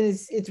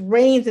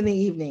rains in the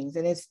evenings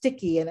and it's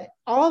sticky and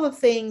all the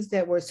things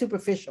that were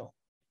superficial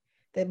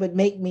that would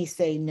make me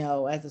say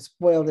no as a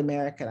spoiled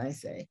American, I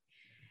say.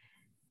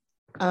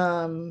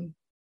 And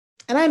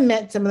I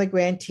met some of the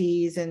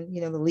grantees and,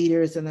 the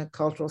leaders in the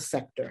cultural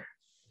sector.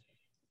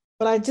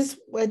 But I just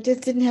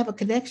didn't have a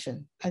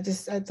connection. I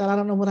thought, I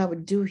don't know what I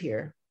would do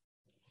here.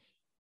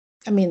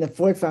 I mean, the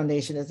Ford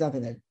Foundation is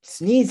nothing to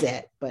sneeze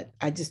at, but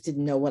I just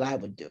didn't know what I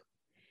would do.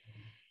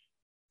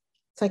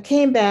 So I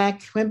came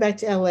back, went back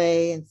to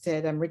LA and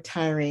said, I'm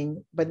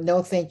retiring, but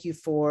no, thank you,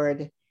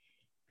 Ford.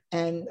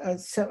 And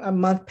so a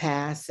month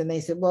passed and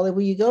they said, well,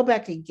 will you go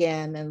back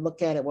again and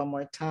look at it one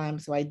more time?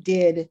 So I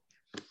did.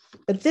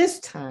 But this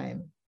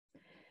time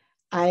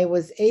I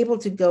was able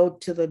to go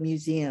to the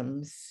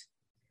museums.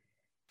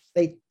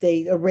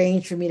 They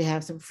arranged for me to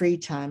have some free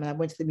time and I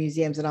went to the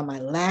museums, and on my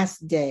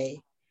last day,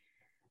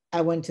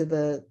 I went to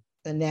the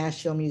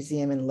National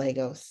Museum in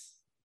Lagos,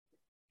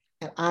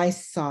 and I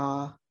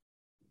saw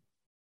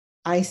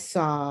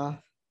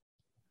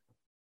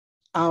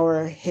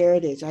our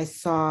heritage. I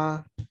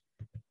saw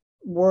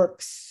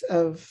works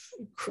of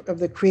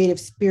the creative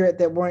spirit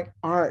that weren't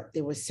art.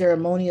 They were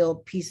ceremonial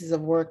pieces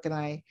of work,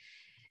 and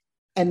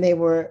they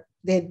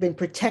had been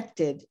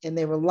protected and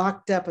they were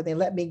locked up, and they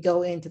let me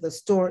go into the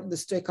store,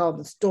 called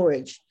the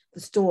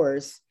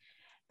stores.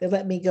 They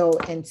let me go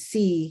and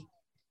see,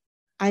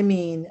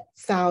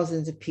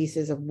 thousands of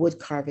pieces of wood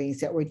carvings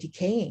that were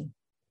decaying,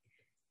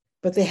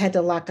 but they had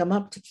to lock them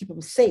up to keep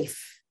them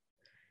safe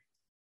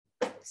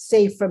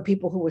from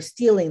people who were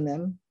stealing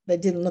them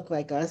that didn't look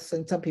like us.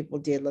 And some people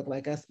did look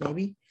like us,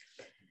 maybe.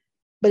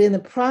 But in the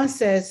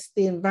process,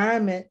 the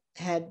environment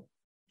had,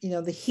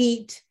 the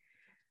heat,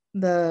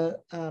 the,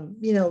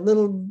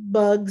 little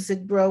bugs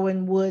that grow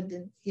in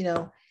wood,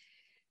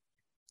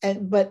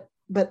 and, but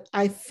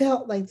I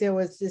felt like there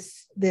was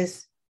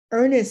this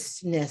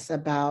earnestness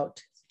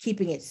about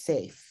keeping it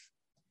safe.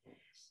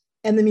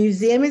 And the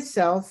museum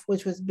itself,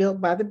 which was built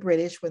by the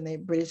British when the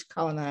British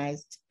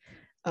colonized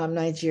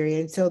Nigeria.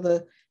 And so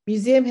the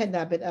museum had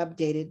not been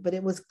updated, but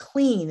it was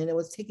clean and it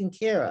was taken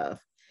care of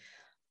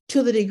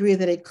to the degree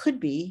that it could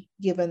be,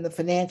 given the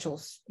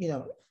financial,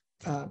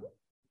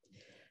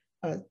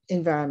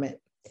 environment.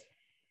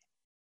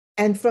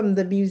 And from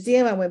the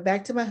museum, I went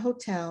back to my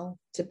hotel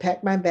to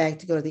pack my bag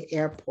to go to the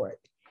airport.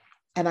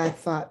 And I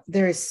thought,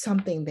 there is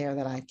something there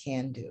that I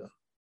can do.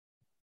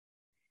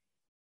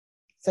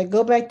 So I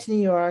go back to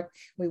New York,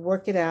 we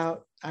work it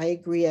out. I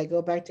agree. I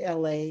go back to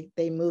LA.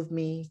 They move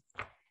me.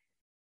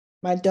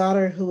 My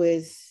daughter, who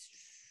is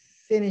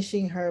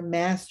finishing her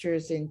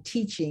master's in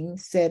teaching,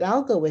 said,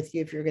 I'll go with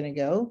you if you're going to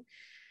go.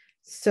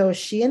 So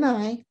she and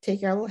I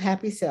take our little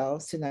happy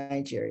selves to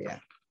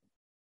Nigeria.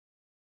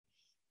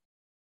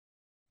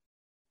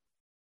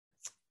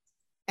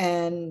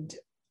 And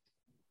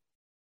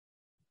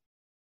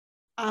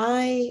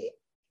I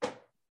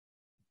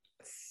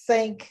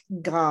thank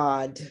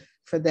God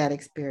for that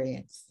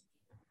experience,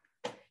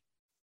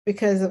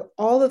 because of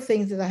all the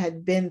things that I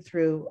had been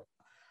through,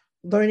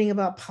 learning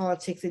about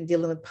politics and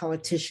dealing with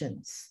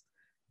politicians,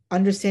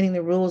 understanding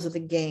the rules of the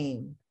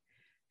game,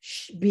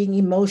 being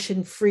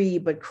emotion free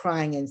but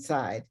crying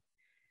inside,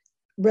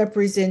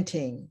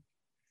 representing,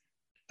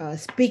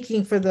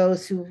 speaking for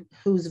those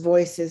whose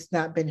voice has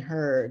not been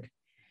heard,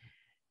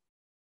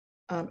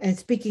 and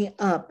speaking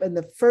up. And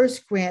the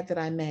first grant that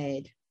I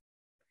made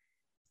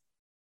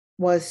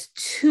was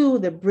to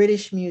the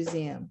British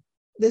Museum.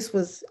 This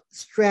was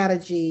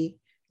strategy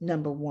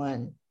number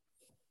one,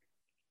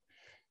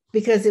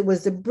 because it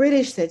was the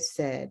British that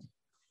said,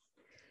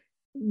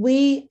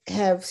 we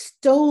have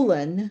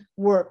stolen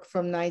work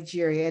from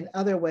Nigeria and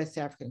other West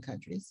African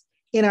countries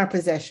in our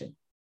possession,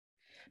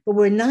 but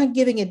we're not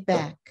giving it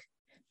back,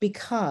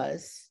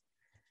 because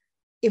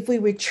if we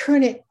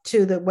return it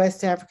to the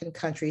West African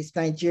countries,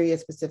 Nigeria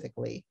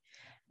specifically,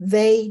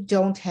 they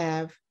don't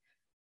have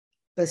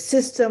the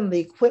system, the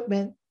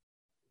equipment,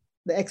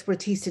 the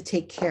expertise to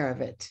take care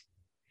of it.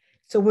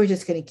 So we're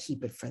just going to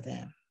keep it for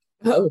them.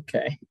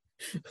 Okay.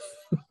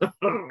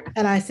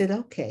 And I said,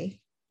 okay.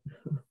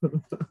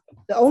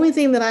 The only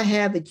thing that I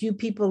have that you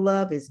people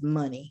love is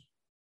money.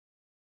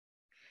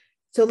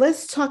 So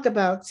let's talk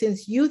about,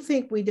 since you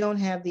think we don't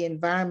have the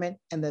environment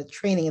and the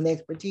training and the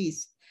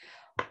expertise,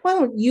 why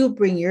don't you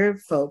bring your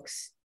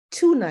folks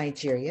to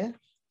Nigeria,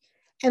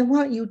 and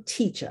why don't you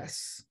teach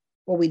us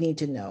what we need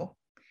to know?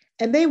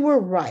 And they were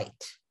right.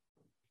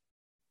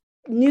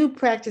 New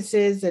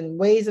practices and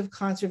ways of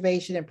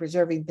conservation and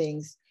preserving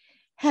things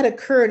had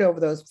occurred over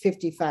those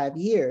 55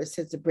 years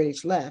since the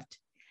British left.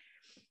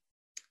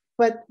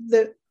 But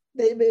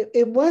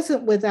it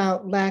wasn't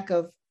without lack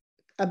of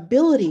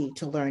ability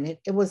to learn it.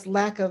 It was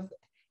lack of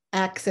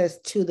access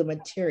to the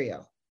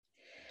material.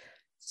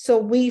 So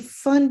we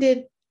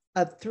funded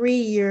a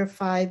 3-year,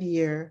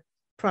 5-year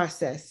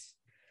process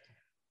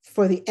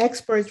for the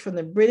experts from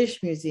the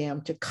British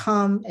Museum to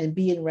come and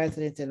be in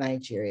residence in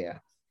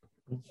Nigeria.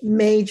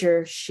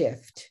 Major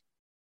shift.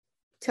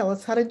 Tell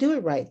us how to do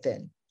it right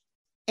then.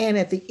 And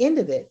at the end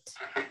of it,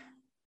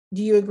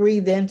 do you agree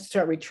then to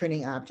start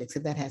returning objects?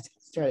 And that has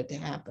started to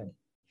happen.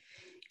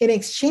 In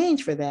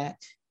exchange for that,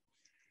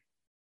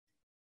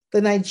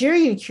 the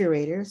Nigerian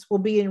curators will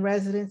be in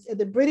residence at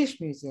the British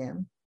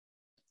Museum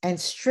and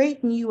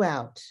straighten you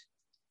out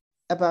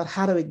about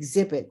how to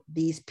exhibit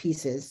these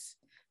pieces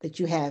that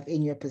you have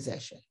in your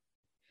possession,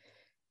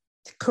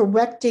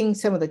 correcting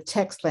some of the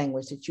text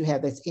language that you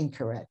have that's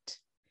incorrect,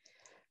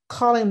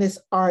 calling this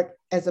art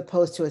as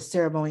opposed to a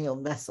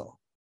ceremonial vessel.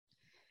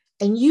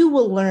 And you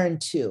will learn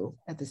too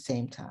at the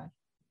same time.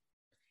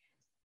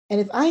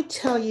 And if I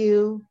tell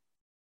you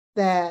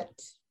that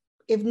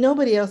if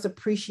nobody else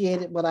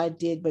appreciated what I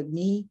did but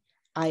me,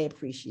 I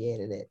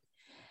appreciated it,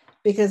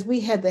 because we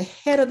had the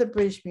head of the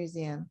British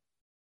Museum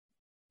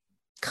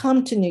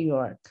come to New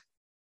York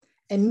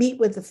and meet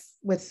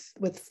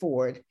with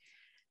Ford,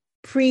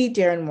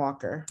 pre-Darren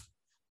Walker.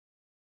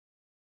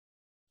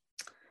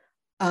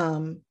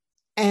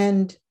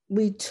 And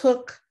we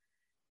took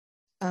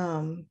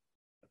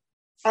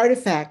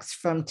artifacts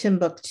from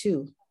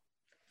Timbuktu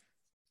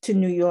to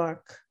New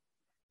York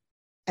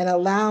and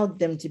allowed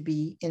them to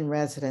be in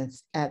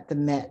residence at the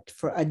Met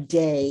for a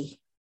day,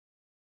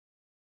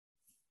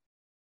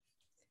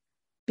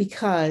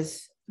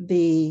 because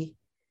the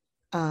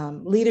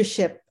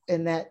leadership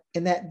in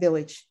that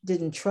village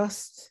didn't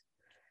trust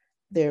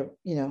their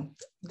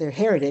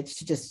heritage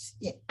to just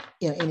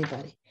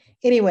anybody.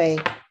 Anyway,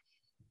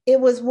 it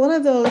was one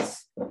of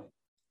those,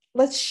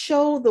 let's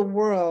show the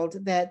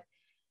world that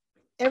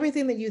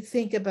everything that you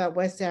think about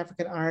West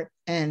African art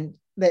and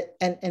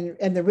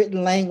the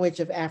written language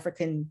of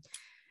African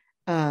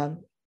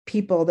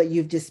people that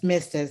you've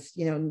dismissed as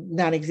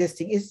not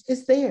existing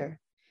is there.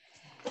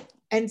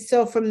 And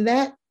so from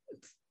that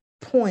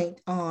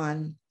point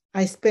on,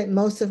 I spent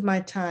most of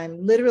my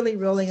time literally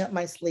rolling up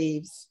my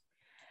sleeves,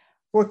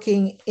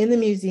 working in the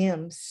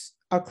museums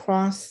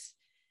across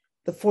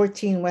the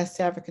 14 West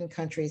African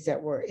countries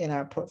that were in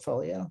our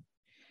portfolio,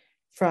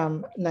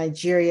 from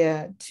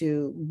Nigeria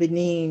to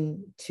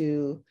Benin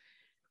to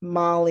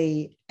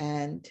Mali,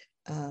 and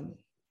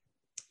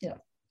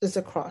just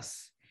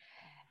across.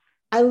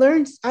 I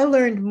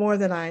learned more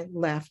than I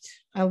left.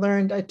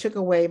 I took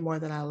away more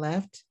than I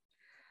left.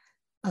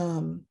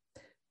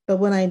 But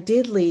when I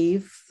did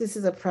leave, this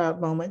is a proud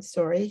moment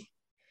story,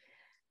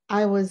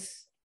 I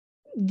was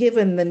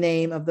given the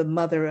name of the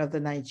mother of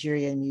the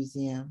Nigerian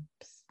museums.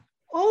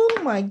 Oh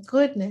my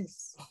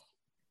goodness.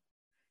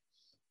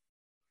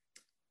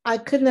 I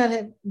could not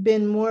have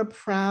been more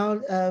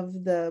proud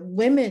of the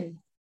women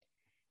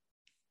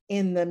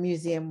in the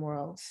museum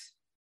world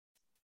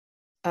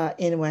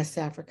in West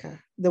Africa.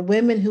 The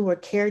women who were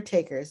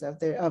caretakers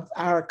of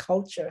our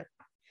culture,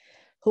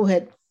 who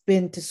had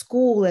been to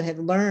school and had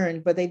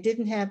learned, but they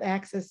didn't have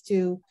access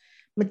to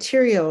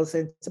materials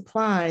and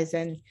supplies.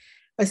 And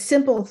a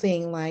simple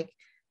thing like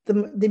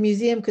the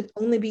museum could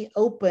only be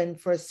open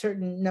for a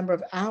certain number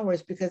of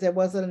hours because there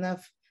wasn't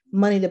enough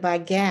money to buy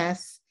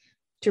gas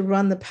to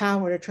run the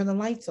power to turn the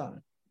lights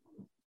on.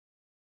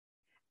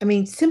 I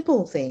mean,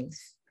 simple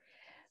things.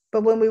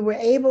 But when we were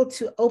able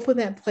to open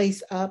that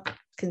place up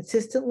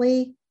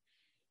consistently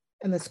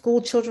and the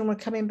school children were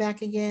coming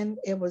back again,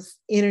 it was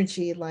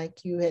energy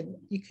like you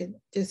could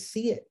just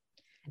see it.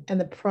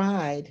 And the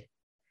pride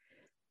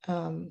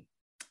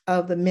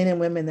of the men and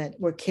women that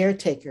were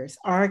caretakers,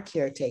 are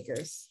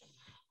caretakers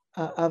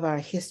of our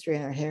history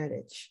and our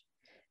heritage.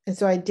 And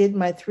so I did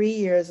my 3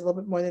 years, a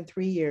little bit more than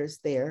 3 years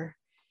there,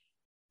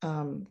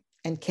 and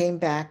came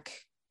back.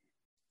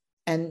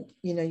 And,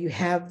 you know, you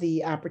have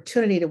the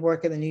opportunity to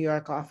work in the New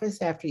York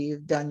office after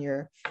you've done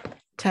your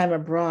time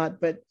abroad.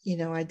 But, you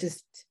know, I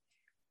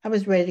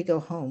was ready to go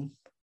home.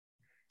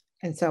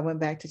 And so I went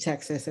back to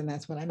Texas, and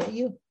that's when I met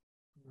you.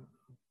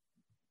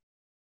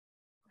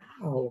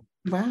 Oh,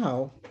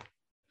 wow.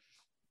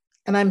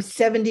 And I'm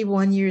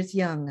 71 years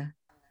young.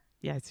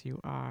 Yes, you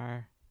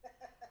are.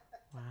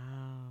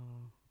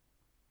 Wow.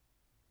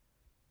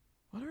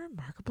 What a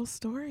remarkable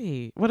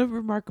story. What a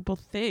remarkable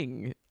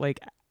thing. Like,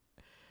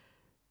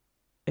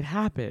 it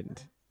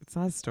happened. It's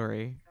not a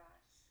story.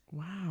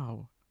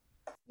 Wow.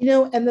 You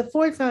know, and the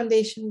Ford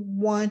Foundation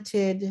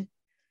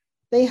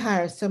they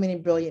hire so many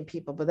brilliant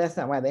people, but that's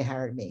not why they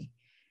hired me.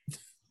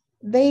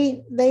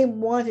 They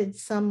wanted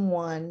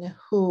someone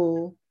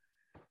who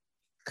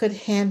could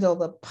handle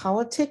the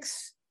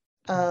politics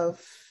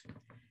of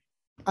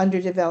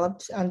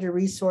underdeveloped,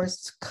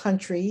 under-resourced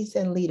countries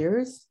and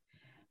leaders.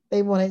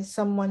 They wanted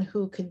someone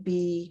who could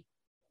be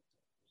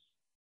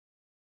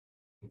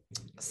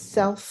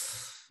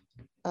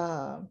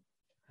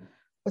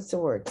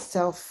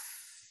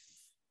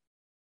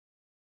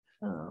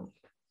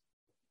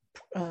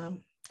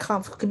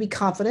could be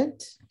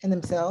confident in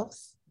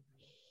themselves,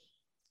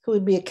 who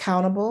would be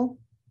accountable,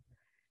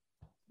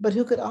 but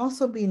who could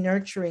also be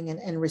nurturing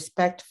and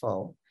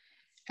respectful.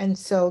 And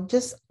so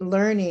just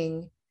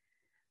learning,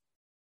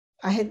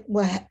 I had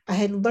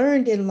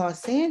learned in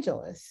Los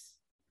Angeles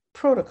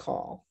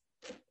protocol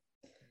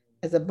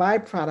as a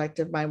byproduct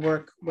of my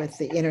work with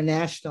the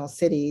international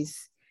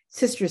cities,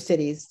 sister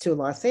cities to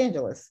Los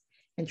Angeles,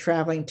 and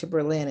traveling to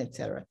Berlin, et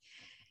cetera.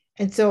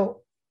 And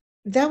so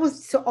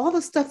all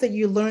the stuff that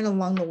you learn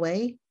along the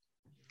way,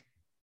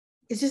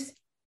 it's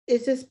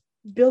just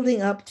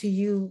building up to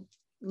you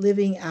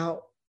living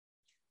out,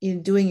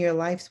 doing your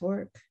life's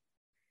work.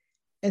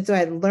 And so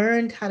I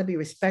learned how to be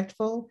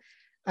respectful.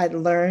 I'd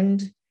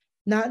learned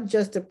not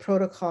just the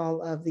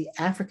protocol of the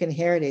African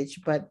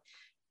heritage, but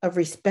of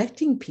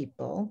respecting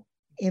people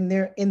in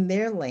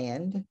their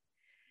land.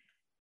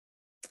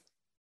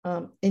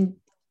 And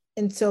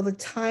so the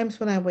times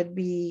when I would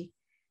be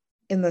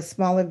in the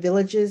smaller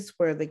villages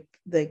where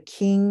the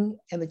king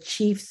and the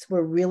chiefs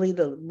were really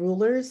the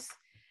rulers,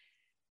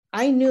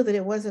 I knew that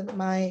it wasn't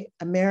my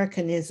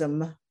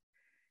Americanism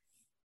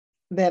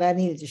that I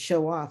needed to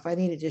show off. I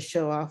needed to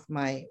show off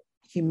my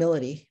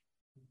humility.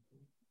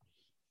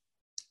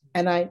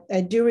 And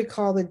I do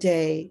recall the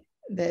day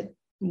that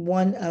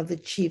one of the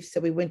chiefs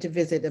that we went to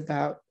visit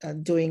about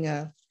doing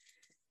a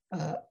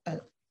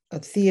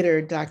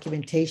theater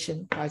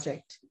documentation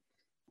project.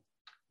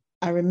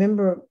 I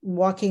remember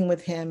walking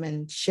with him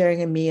and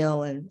sharing a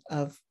meal and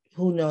of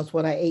who knows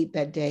what I ate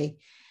that day.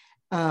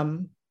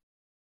 And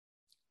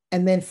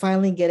then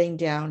finally getting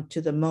down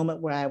to the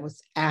moment where I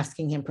was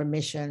asking him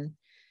permission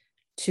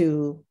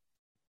to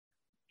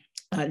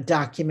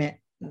document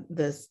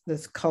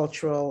this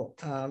cultural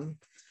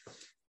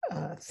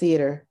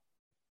theater.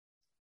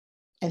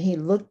 And he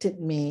looked at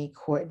me,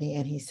 Courtney,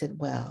 and he said,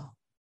 "Well,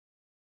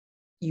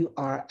 you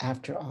are,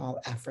 after all,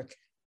 African."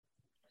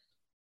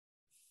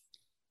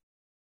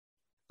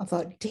 I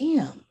thought,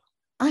 damn,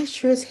 I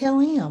sure as hell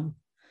am.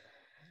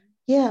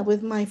 Yeah,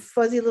 with my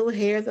fuzzy little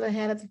hair that I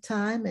had at the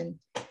time. And,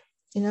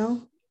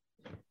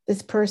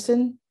 this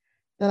person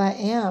that I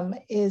am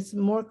is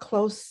more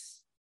close.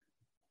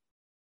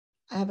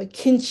 I have a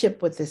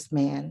kinship with this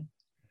man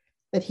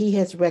that he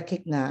has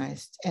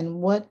recognized. And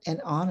what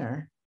an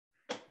honor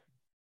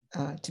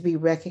to be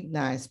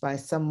recognized by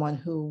someone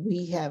who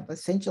we have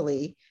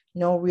essentially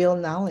no real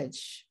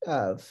knowledge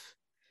of.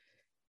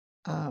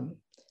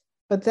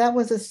 But that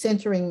was a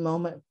centering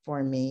moment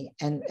for me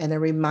and a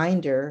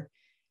reminder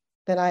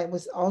that I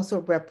was also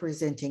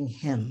representing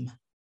him.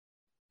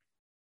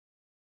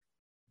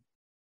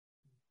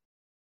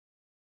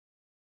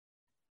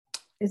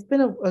 It's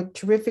been a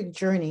terrific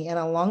journey. And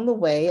along the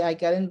way, I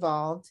got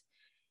involved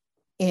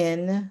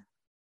in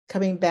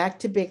coming back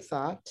to Big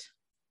Thought.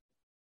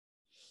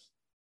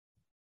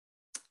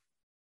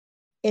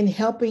 in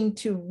helping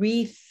to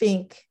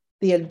rethink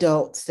the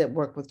adults that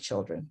work with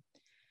children.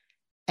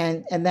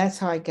 And that's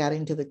how I got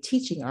into the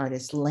teaching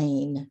artist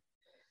lane.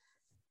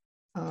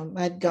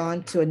 I'd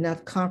gone to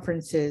enough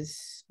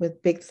conferences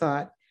with Big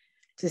Thought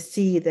to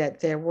see that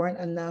there weren't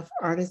enough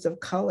artists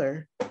of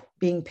color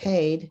being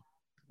paid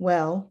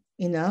well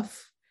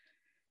enough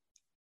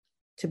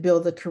to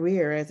build a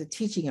career as a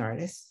teaching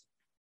artist.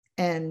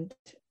 And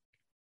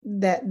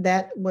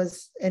that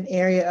was an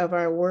area of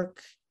our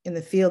work in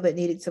the field that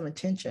needed some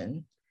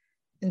attention.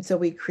 And so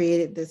we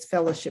created this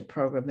fellowship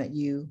program that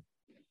you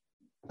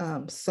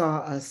saw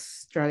us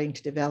starting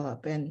to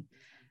develop. And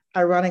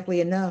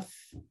ironically enough,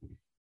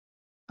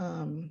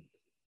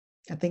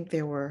 I think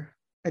there were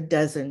a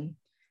dozen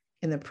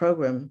in the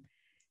program.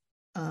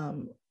 I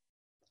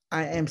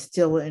am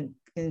still in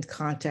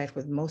contact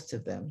with most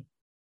of them.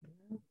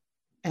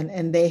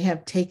 And they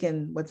have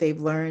taken what they've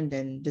learned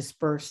and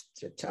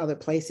dispersed to other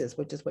places,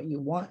 which is what you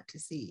want to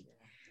see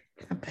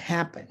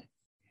happen.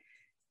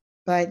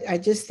 But I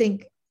just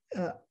think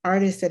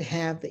artists that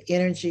have the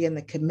energy and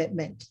the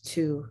commitment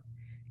to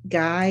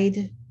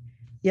guide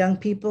young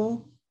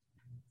people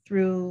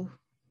through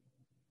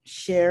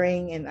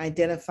sharing and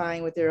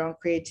identifying with their own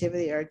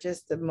creativity are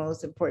just the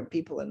most important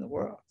people in the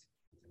world.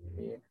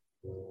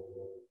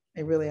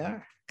 They really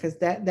are, because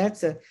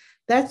that's a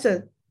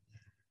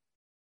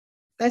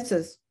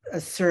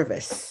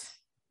service.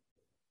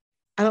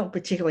 I don't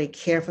particularly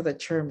care for the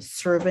term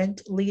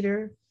servant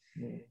leader,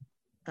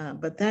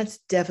 but that's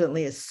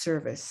definitely a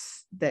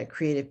service that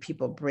creative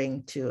people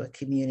bring to a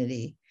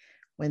community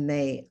when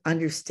they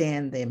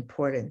understand the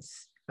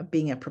importance of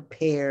being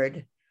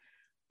prepared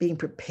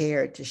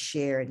to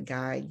share and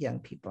guide young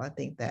people. I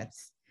think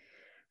that's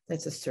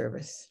a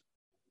service.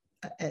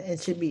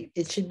 It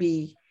should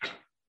be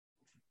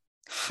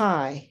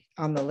high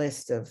on the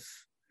list of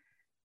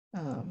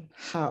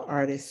how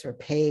artists are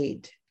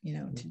paid,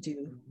 to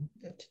do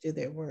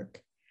their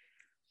work.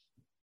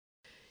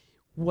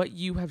 What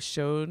you have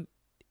shown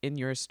in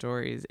your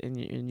stories,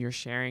 in your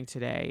sharing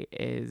today,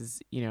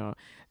 is,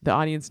 the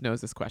audience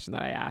knows this question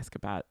that I ask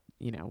about,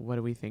 what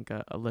do we think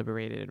a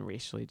liberated and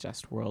racially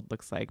just world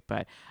looks like?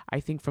 But I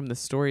think from the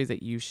stories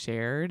that you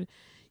shared,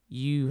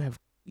 you have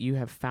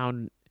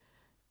found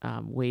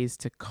ways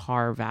to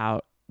carve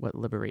out what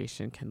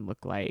liberation can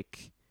look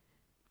like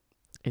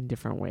in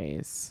different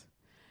ways.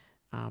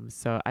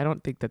 So I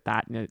don't think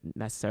that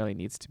necessarily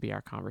needs to be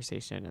our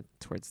conversation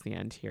towards the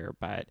end here,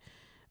 but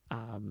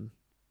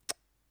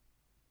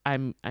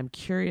I'm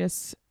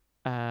curious.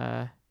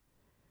 I'm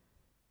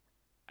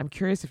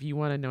curious if you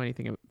want to know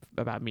anything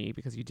about me,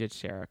 because you did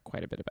share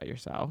quite a bit about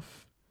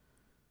yourself.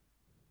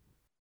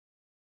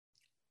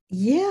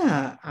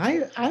 Yeah,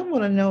 I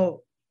want to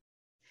know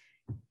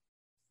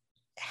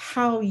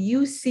how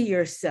you see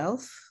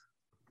yourself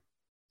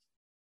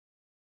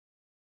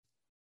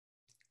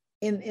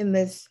in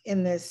this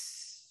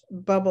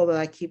bubble that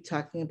I keep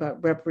talking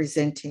about,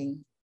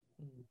 representing,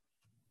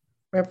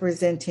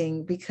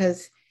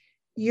 because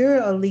you're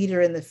a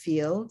leader in the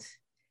field.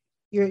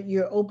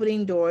 You're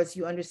opening doors.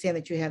 You understand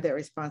that you have that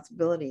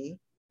responsibility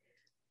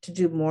to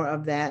do more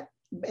of that.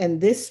 And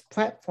this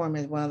platform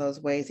is one of those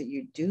ways that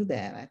you do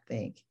that, I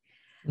think.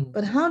 Mm-hmm.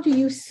 But how do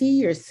you see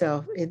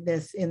yourself in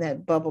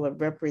that bubble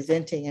of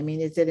representing? I mean,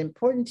 is it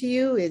important to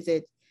you? Does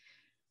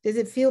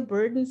it feel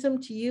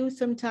burdensome to you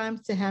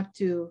sometimes to have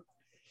to,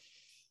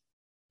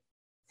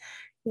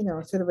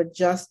 sort of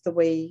adjust the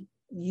way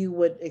you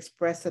would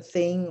express a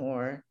thing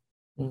or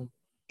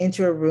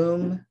enter a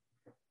room?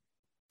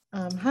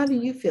 How do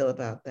you feel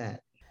about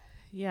that?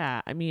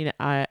 Yeah, I mean,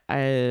 I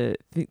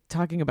think,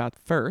 talking about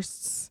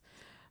firsts,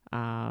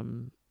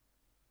 I'm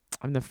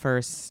the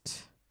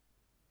first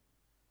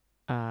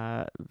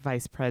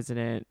vice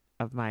president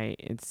of my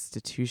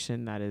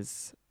institution that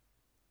is,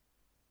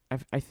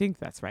 I think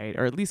that's right,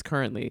 or at least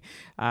currently,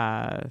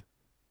 that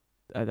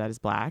is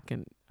Black,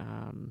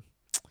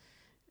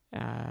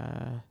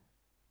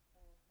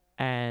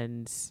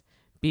 and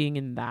being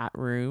in that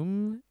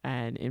room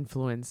and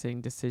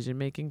influencing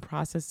decision-making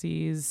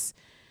processes,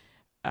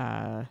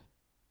 I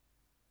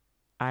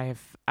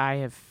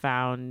have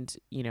found,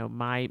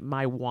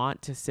 my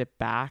want to sit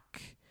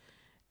back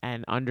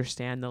and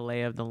understand the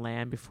lay of the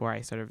land before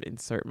I sort of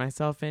insert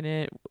myself in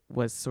it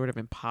was sort of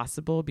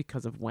impossible,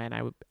 because of when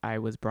I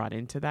was brought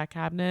into that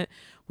cabinet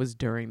was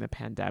during the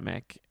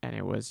pandemic, and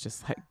it was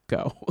just like,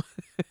 go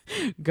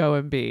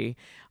and be.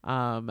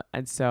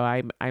 And so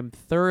I'm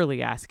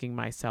thoroughly asking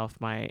myself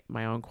my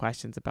own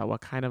questions about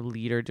what kind of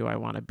leader do I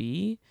want to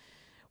be?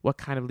 What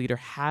kind of leader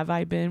have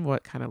I been?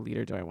 What kind of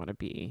leader do I want to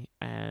be?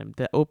 And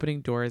the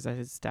opening doors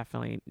has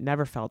definitely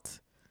never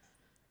felt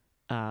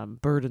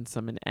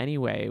burdensome in any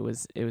way.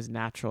 It was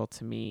natural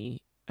to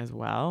me as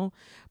well.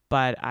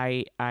 But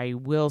I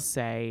will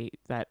say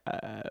that,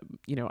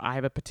 I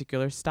have a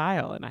particular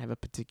style, and I have a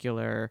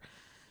particular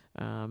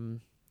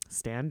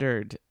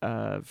standard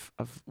of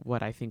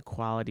what I think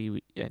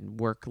quality and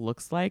work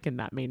looks like, and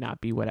that may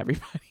not be what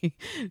everybody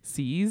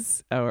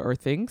sees or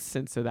thinks,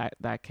 and so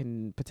that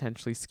can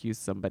potentially skew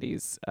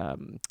somebody's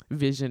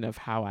vision of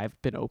how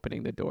I've been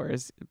opening the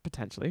doors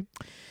potentially.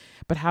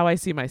 But how I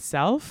see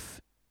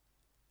myself,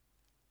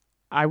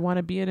 I want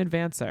to be an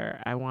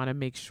advancer. I want to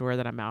make sure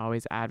that I'm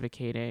always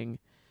advocating,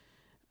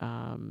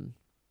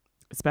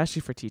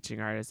 especially for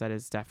teaching artists. That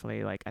is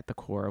definitely like at the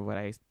core of what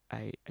I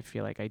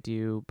feel like I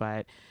do.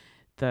 But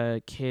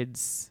the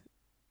kids,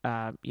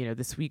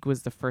 this week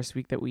was the first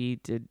week that we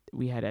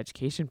had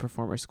education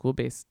performers,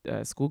 school-based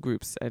school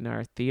groups in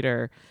our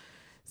theater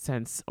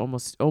since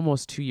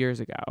almost 2 years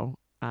ago.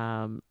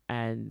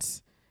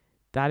 And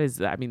that is,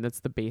 that's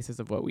the basis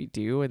of what we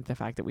do. And the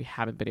fact that we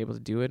haven't been able to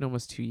do it in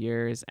almost 2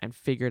 years and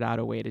figured out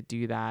a way to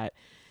do that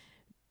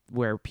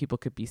where people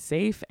could be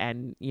safe.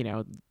 And,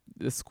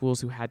 the schools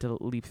who had to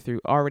leap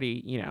through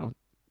already,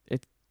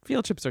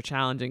 field trips are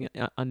challenging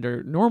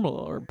under normal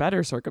or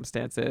better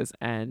circumstances.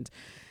 And,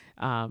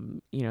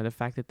 the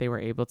fact that they were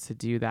able to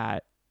do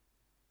that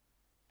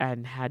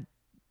and had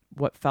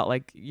what felt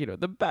like,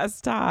 the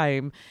best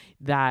time,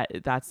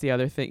 that's the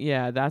other thing.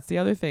 Yeah. That's the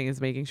other thing,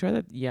 is making sure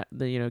that,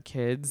 the,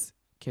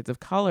 kids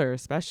of color,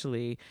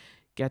 especially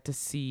get to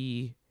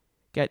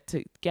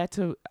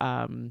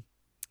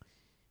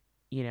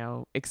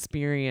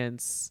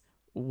experience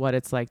what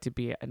it's like to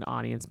be an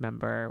audience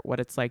member, what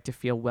it's like to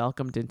feel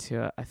welcomed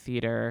into a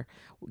theater,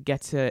 get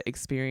to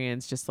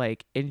experience just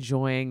like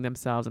enjoying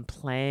themselves and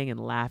playing and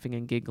laughing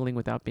and giggling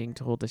without being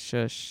told to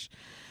shush.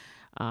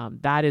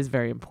 That is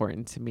very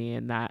important to me,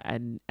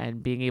 and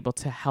being able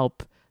to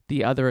help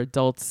the other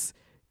adults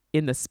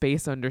in the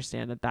space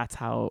understand that that's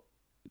how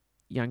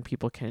young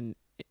people can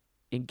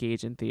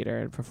engage in theater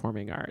and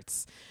performing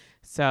arts.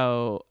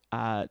 So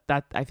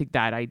that, I think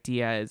that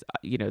idea is,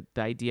 the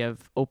idea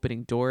of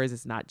opening doors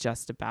is not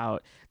just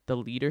about the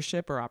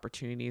leadership or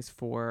opportunities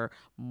for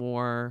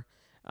more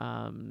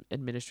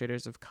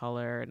administrators of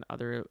color and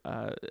other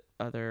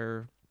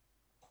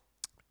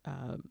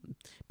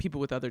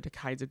people with other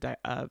kinds of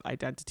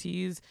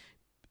identities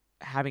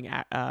having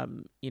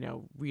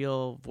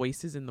real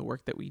voices in the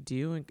work that we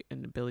do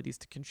and abilities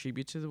to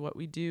contribute to what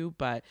we do,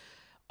 but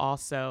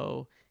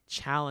also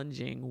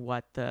challenging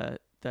what the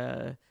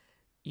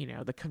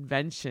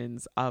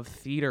conventions of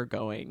theater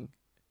going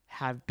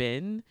have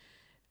been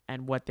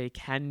and what they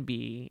can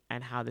be,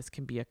 and how this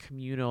can be a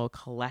communal,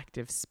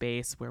 collective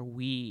space where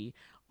we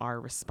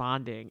are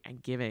responding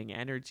and giving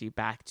energy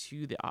back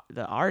to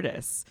the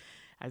artists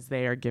as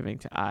they are giving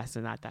to us,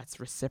 and that's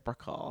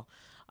reciprocal.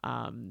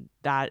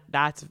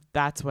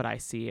 That's what I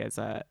see as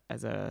a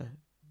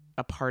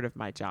part of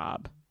my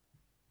job,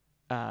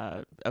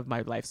 of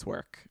my life's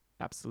work.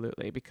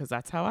 Absolutely, because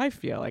that's how I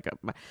feel. Like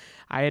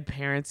I had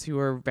parents who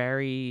were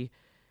very,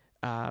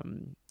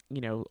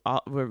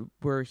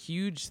 were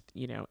huge,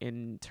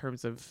 in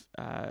terms of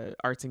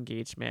arts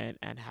engagement,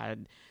 and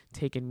had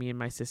taken me and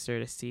my sister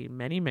to see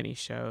many, many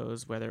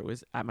shows, whether it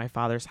was at my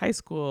father's high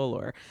school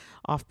or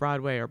off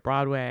Broadway or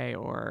Broadway,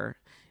 or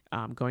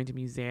going to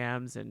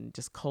museums and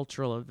just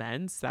cultural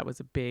events. That was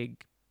a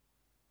big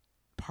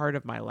part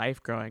of my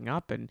life growing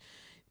up, and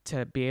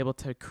to be able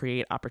to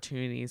create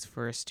opportunities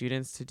for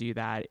students to do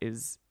that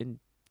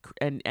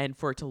and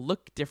for it to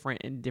look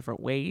different in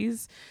different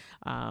ways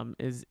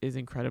is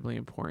incredibly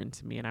important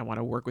to me. And I want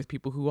to work with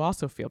people who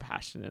also feel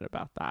passionate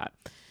about that.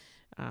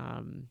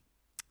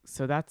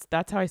 So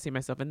that's how I see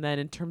myself. And then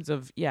in terms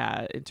of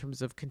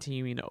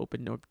continuing to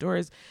open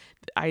doors,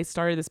 I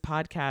started this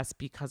podcast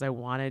because I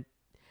wanted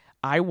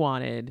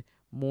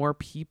more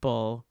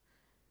people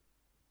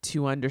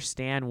to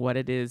understand what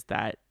it is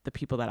that the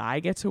people that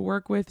I get to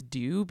work with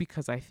do,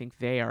 because I think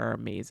they are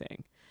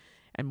amazing,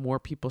 and more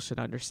people should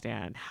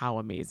understand how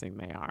amazing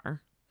they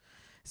are.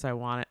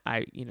 So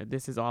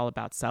this is all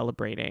about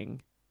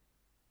celebrating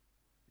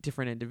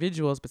different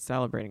individuals, but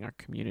celebrating our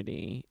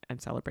community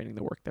and celebrating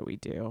the work that we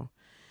do.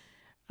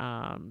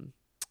 And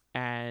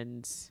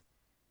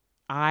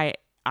I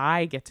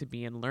get to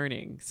be in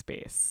learning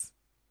space,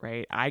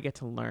 right? I get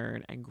to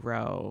learn and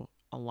grow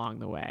along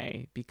the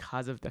way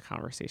because of the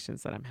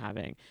conversations that I'm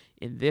having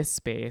in this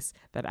space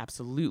that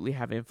absolutely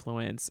have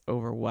influence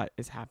over what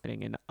is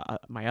happening in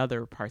my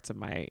other parts of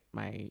my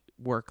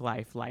work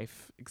life,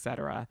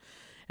 etc.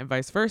 And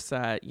vice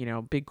versa.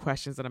 Big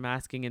questions that I'm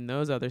asking in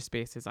those other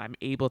spaces, I'm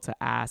able to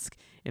ask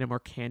in a more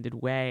candid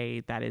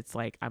way, that it's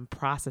like I'm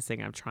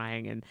processing, I'm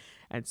trying,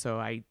 and so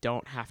I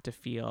don't have to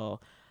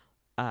feel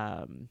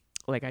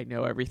like I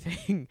know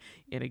everything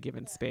in a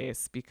given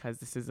space, because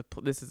this is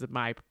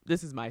my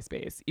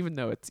space, even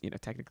though it's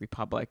technically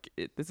public.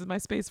 This is my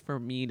space for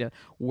me to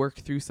work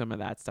through some of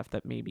that stuff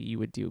that maybe you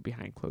would do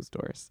behind closed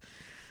doors.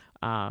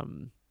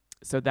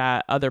 So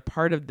that other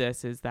part of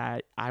this is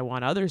that I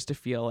want others to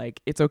feel like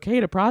it's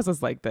okay to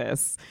process like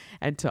this,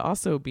 and to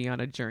also be on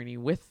a journey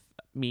with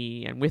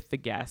me and with the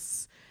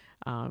guests,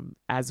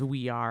 as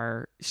we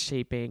are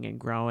shaping and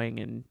growing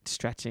and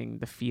stretching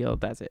the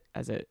field as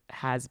it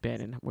has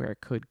been and where it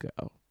could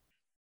go.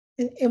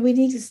 And we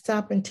need to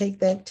stop and take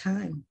that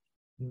time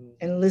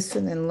and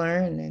listen and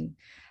learn. And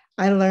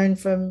I learn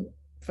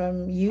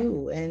from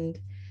you and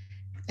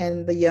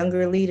the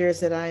younger leaders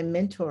that I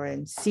mentor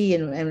and see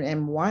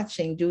and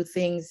watching do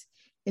things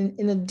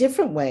in a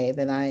different way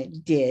than I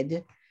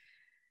did.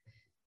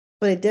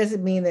 But it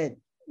doesn't mean that,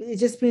 it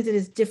just means that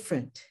it's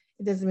different.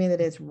 It doesn't mean that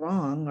it's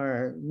wrong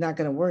or not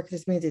going to work. It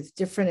just means it's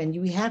different, and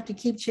you have to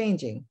keep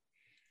changing.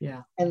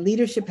 Yeah. And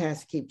leadership has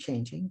to keep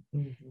changing.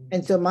 Mm-hmm.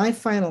 And so my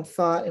final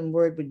thought and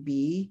word would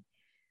be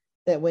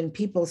that when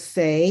people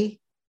say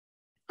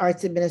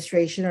arts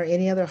administration or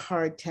any other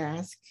hard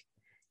task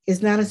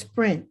is not a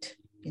sprint,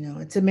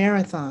 it's a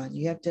marathon.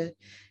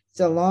 It's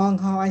a long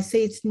haul. I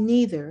say it's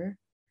neither.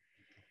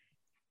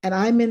 And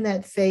I'm in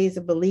that phase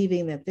of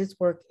believing that this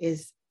work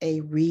is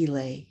a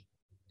relay.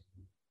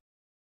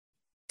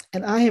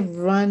 And I have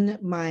run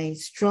my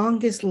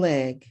strongest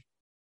leg,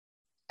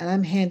 and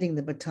I'm handing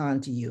the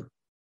baton to you.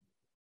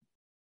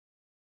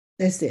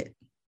 That's it.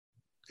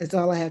 That's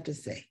all I have to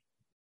say.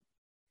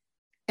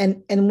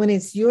 And when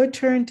it's your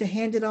turn to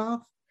hand it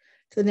off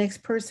to the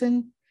next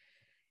person,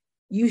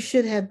 you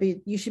should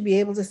be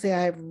able to say,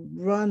 I've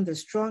run the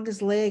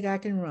strongest leg I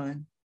can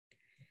run.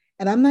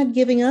 And I'm not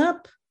giving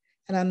up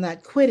and I'm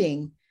not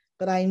quitting,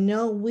 but I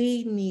know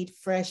we need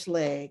fresh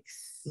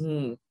legs.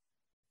 Mm.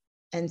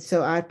 And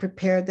so I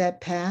prepared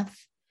that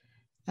path.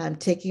 I'm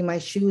taking my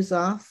shoes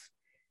off,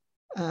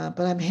 but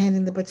I'm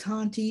handing the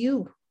baton to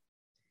you.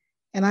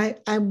 And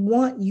I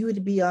want you to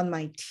be on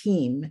my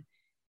team,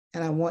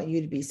 and I want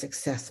you to be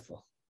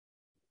successful.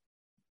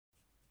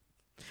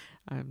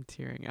 I'm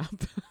tearing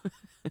up.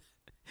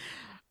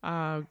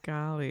 Oh,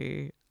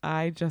 golly.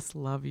 I just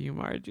love you,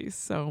 Margie,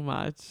 so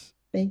much.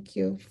 Thank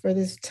you for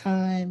this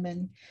time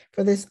and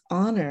for this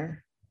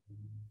honor.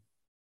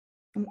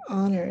 I'm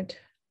honored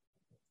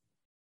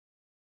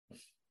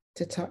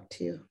to talk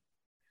to you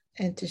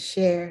and to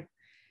share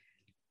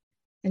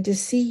and to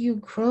see you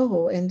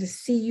grow and to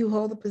see you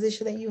hold the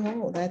position that you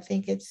hold. I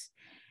think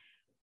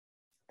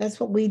that's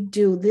what we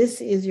do.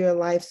 This is your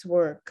life's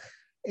work.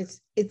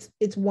 It's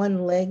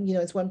one leg,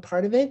 it's one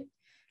part of it,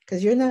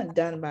 because you're not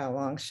done by a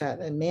long shot.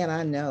 And man,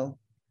 I know.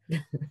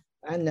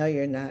 I know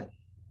you're not.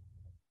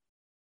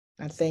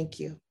 I thank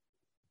you.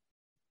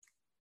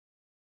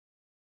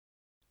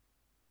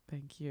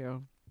 Thank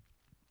you.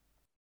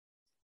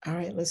 All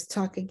right, let's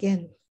talk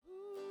again.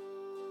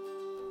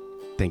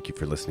 Thank you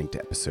for listening to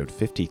episode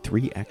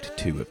 53, Act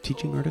 2 of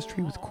Teaching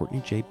Artistry with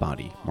Courtney J.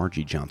 Boddie,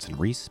 Margie Johnson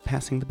Reese,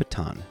 passing the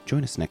baton.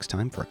 Join us next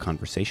time for a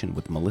conversation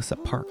with Melissa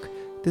Park.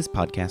 This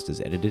podcast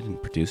is edited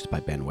and produced by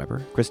Ben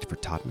Weber. Christopher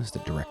Totten is the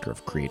director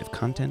of creative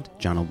content.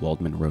 Jonna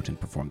Waldman wrote and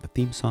performed the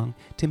theme song.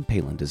 Tim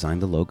Palin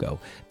designed the logo.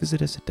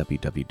 Visit us at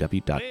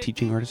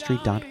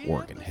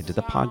www.teachingartistry.org and head to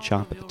the pod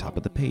shop at the top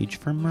of the page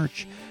for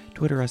merch.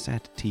 Twitter us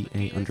at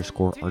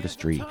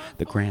TA_artistry,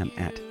 the gram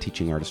at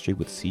Teaching Artistry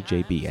with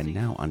CJB, and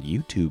now on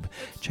YouTube.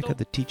 Check out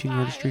the Teaching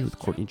Artistry with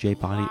Courtney J.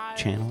 Boddie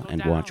channel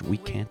and watch We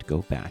Can't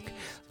Go Back.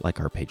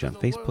 Like our page on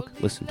Facebook,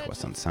 listen to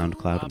us on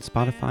SoundCloud and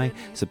Spotify,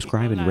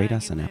 subscribe and rate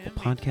us on Apple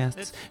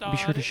Podcasts, and be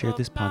sure to share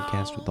this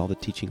podcast with all the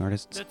teaching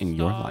artists in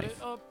your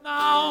life.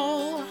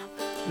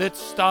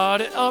 Let's start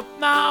it up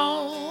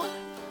now.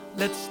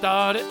 Let's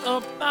start it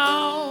up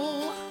now.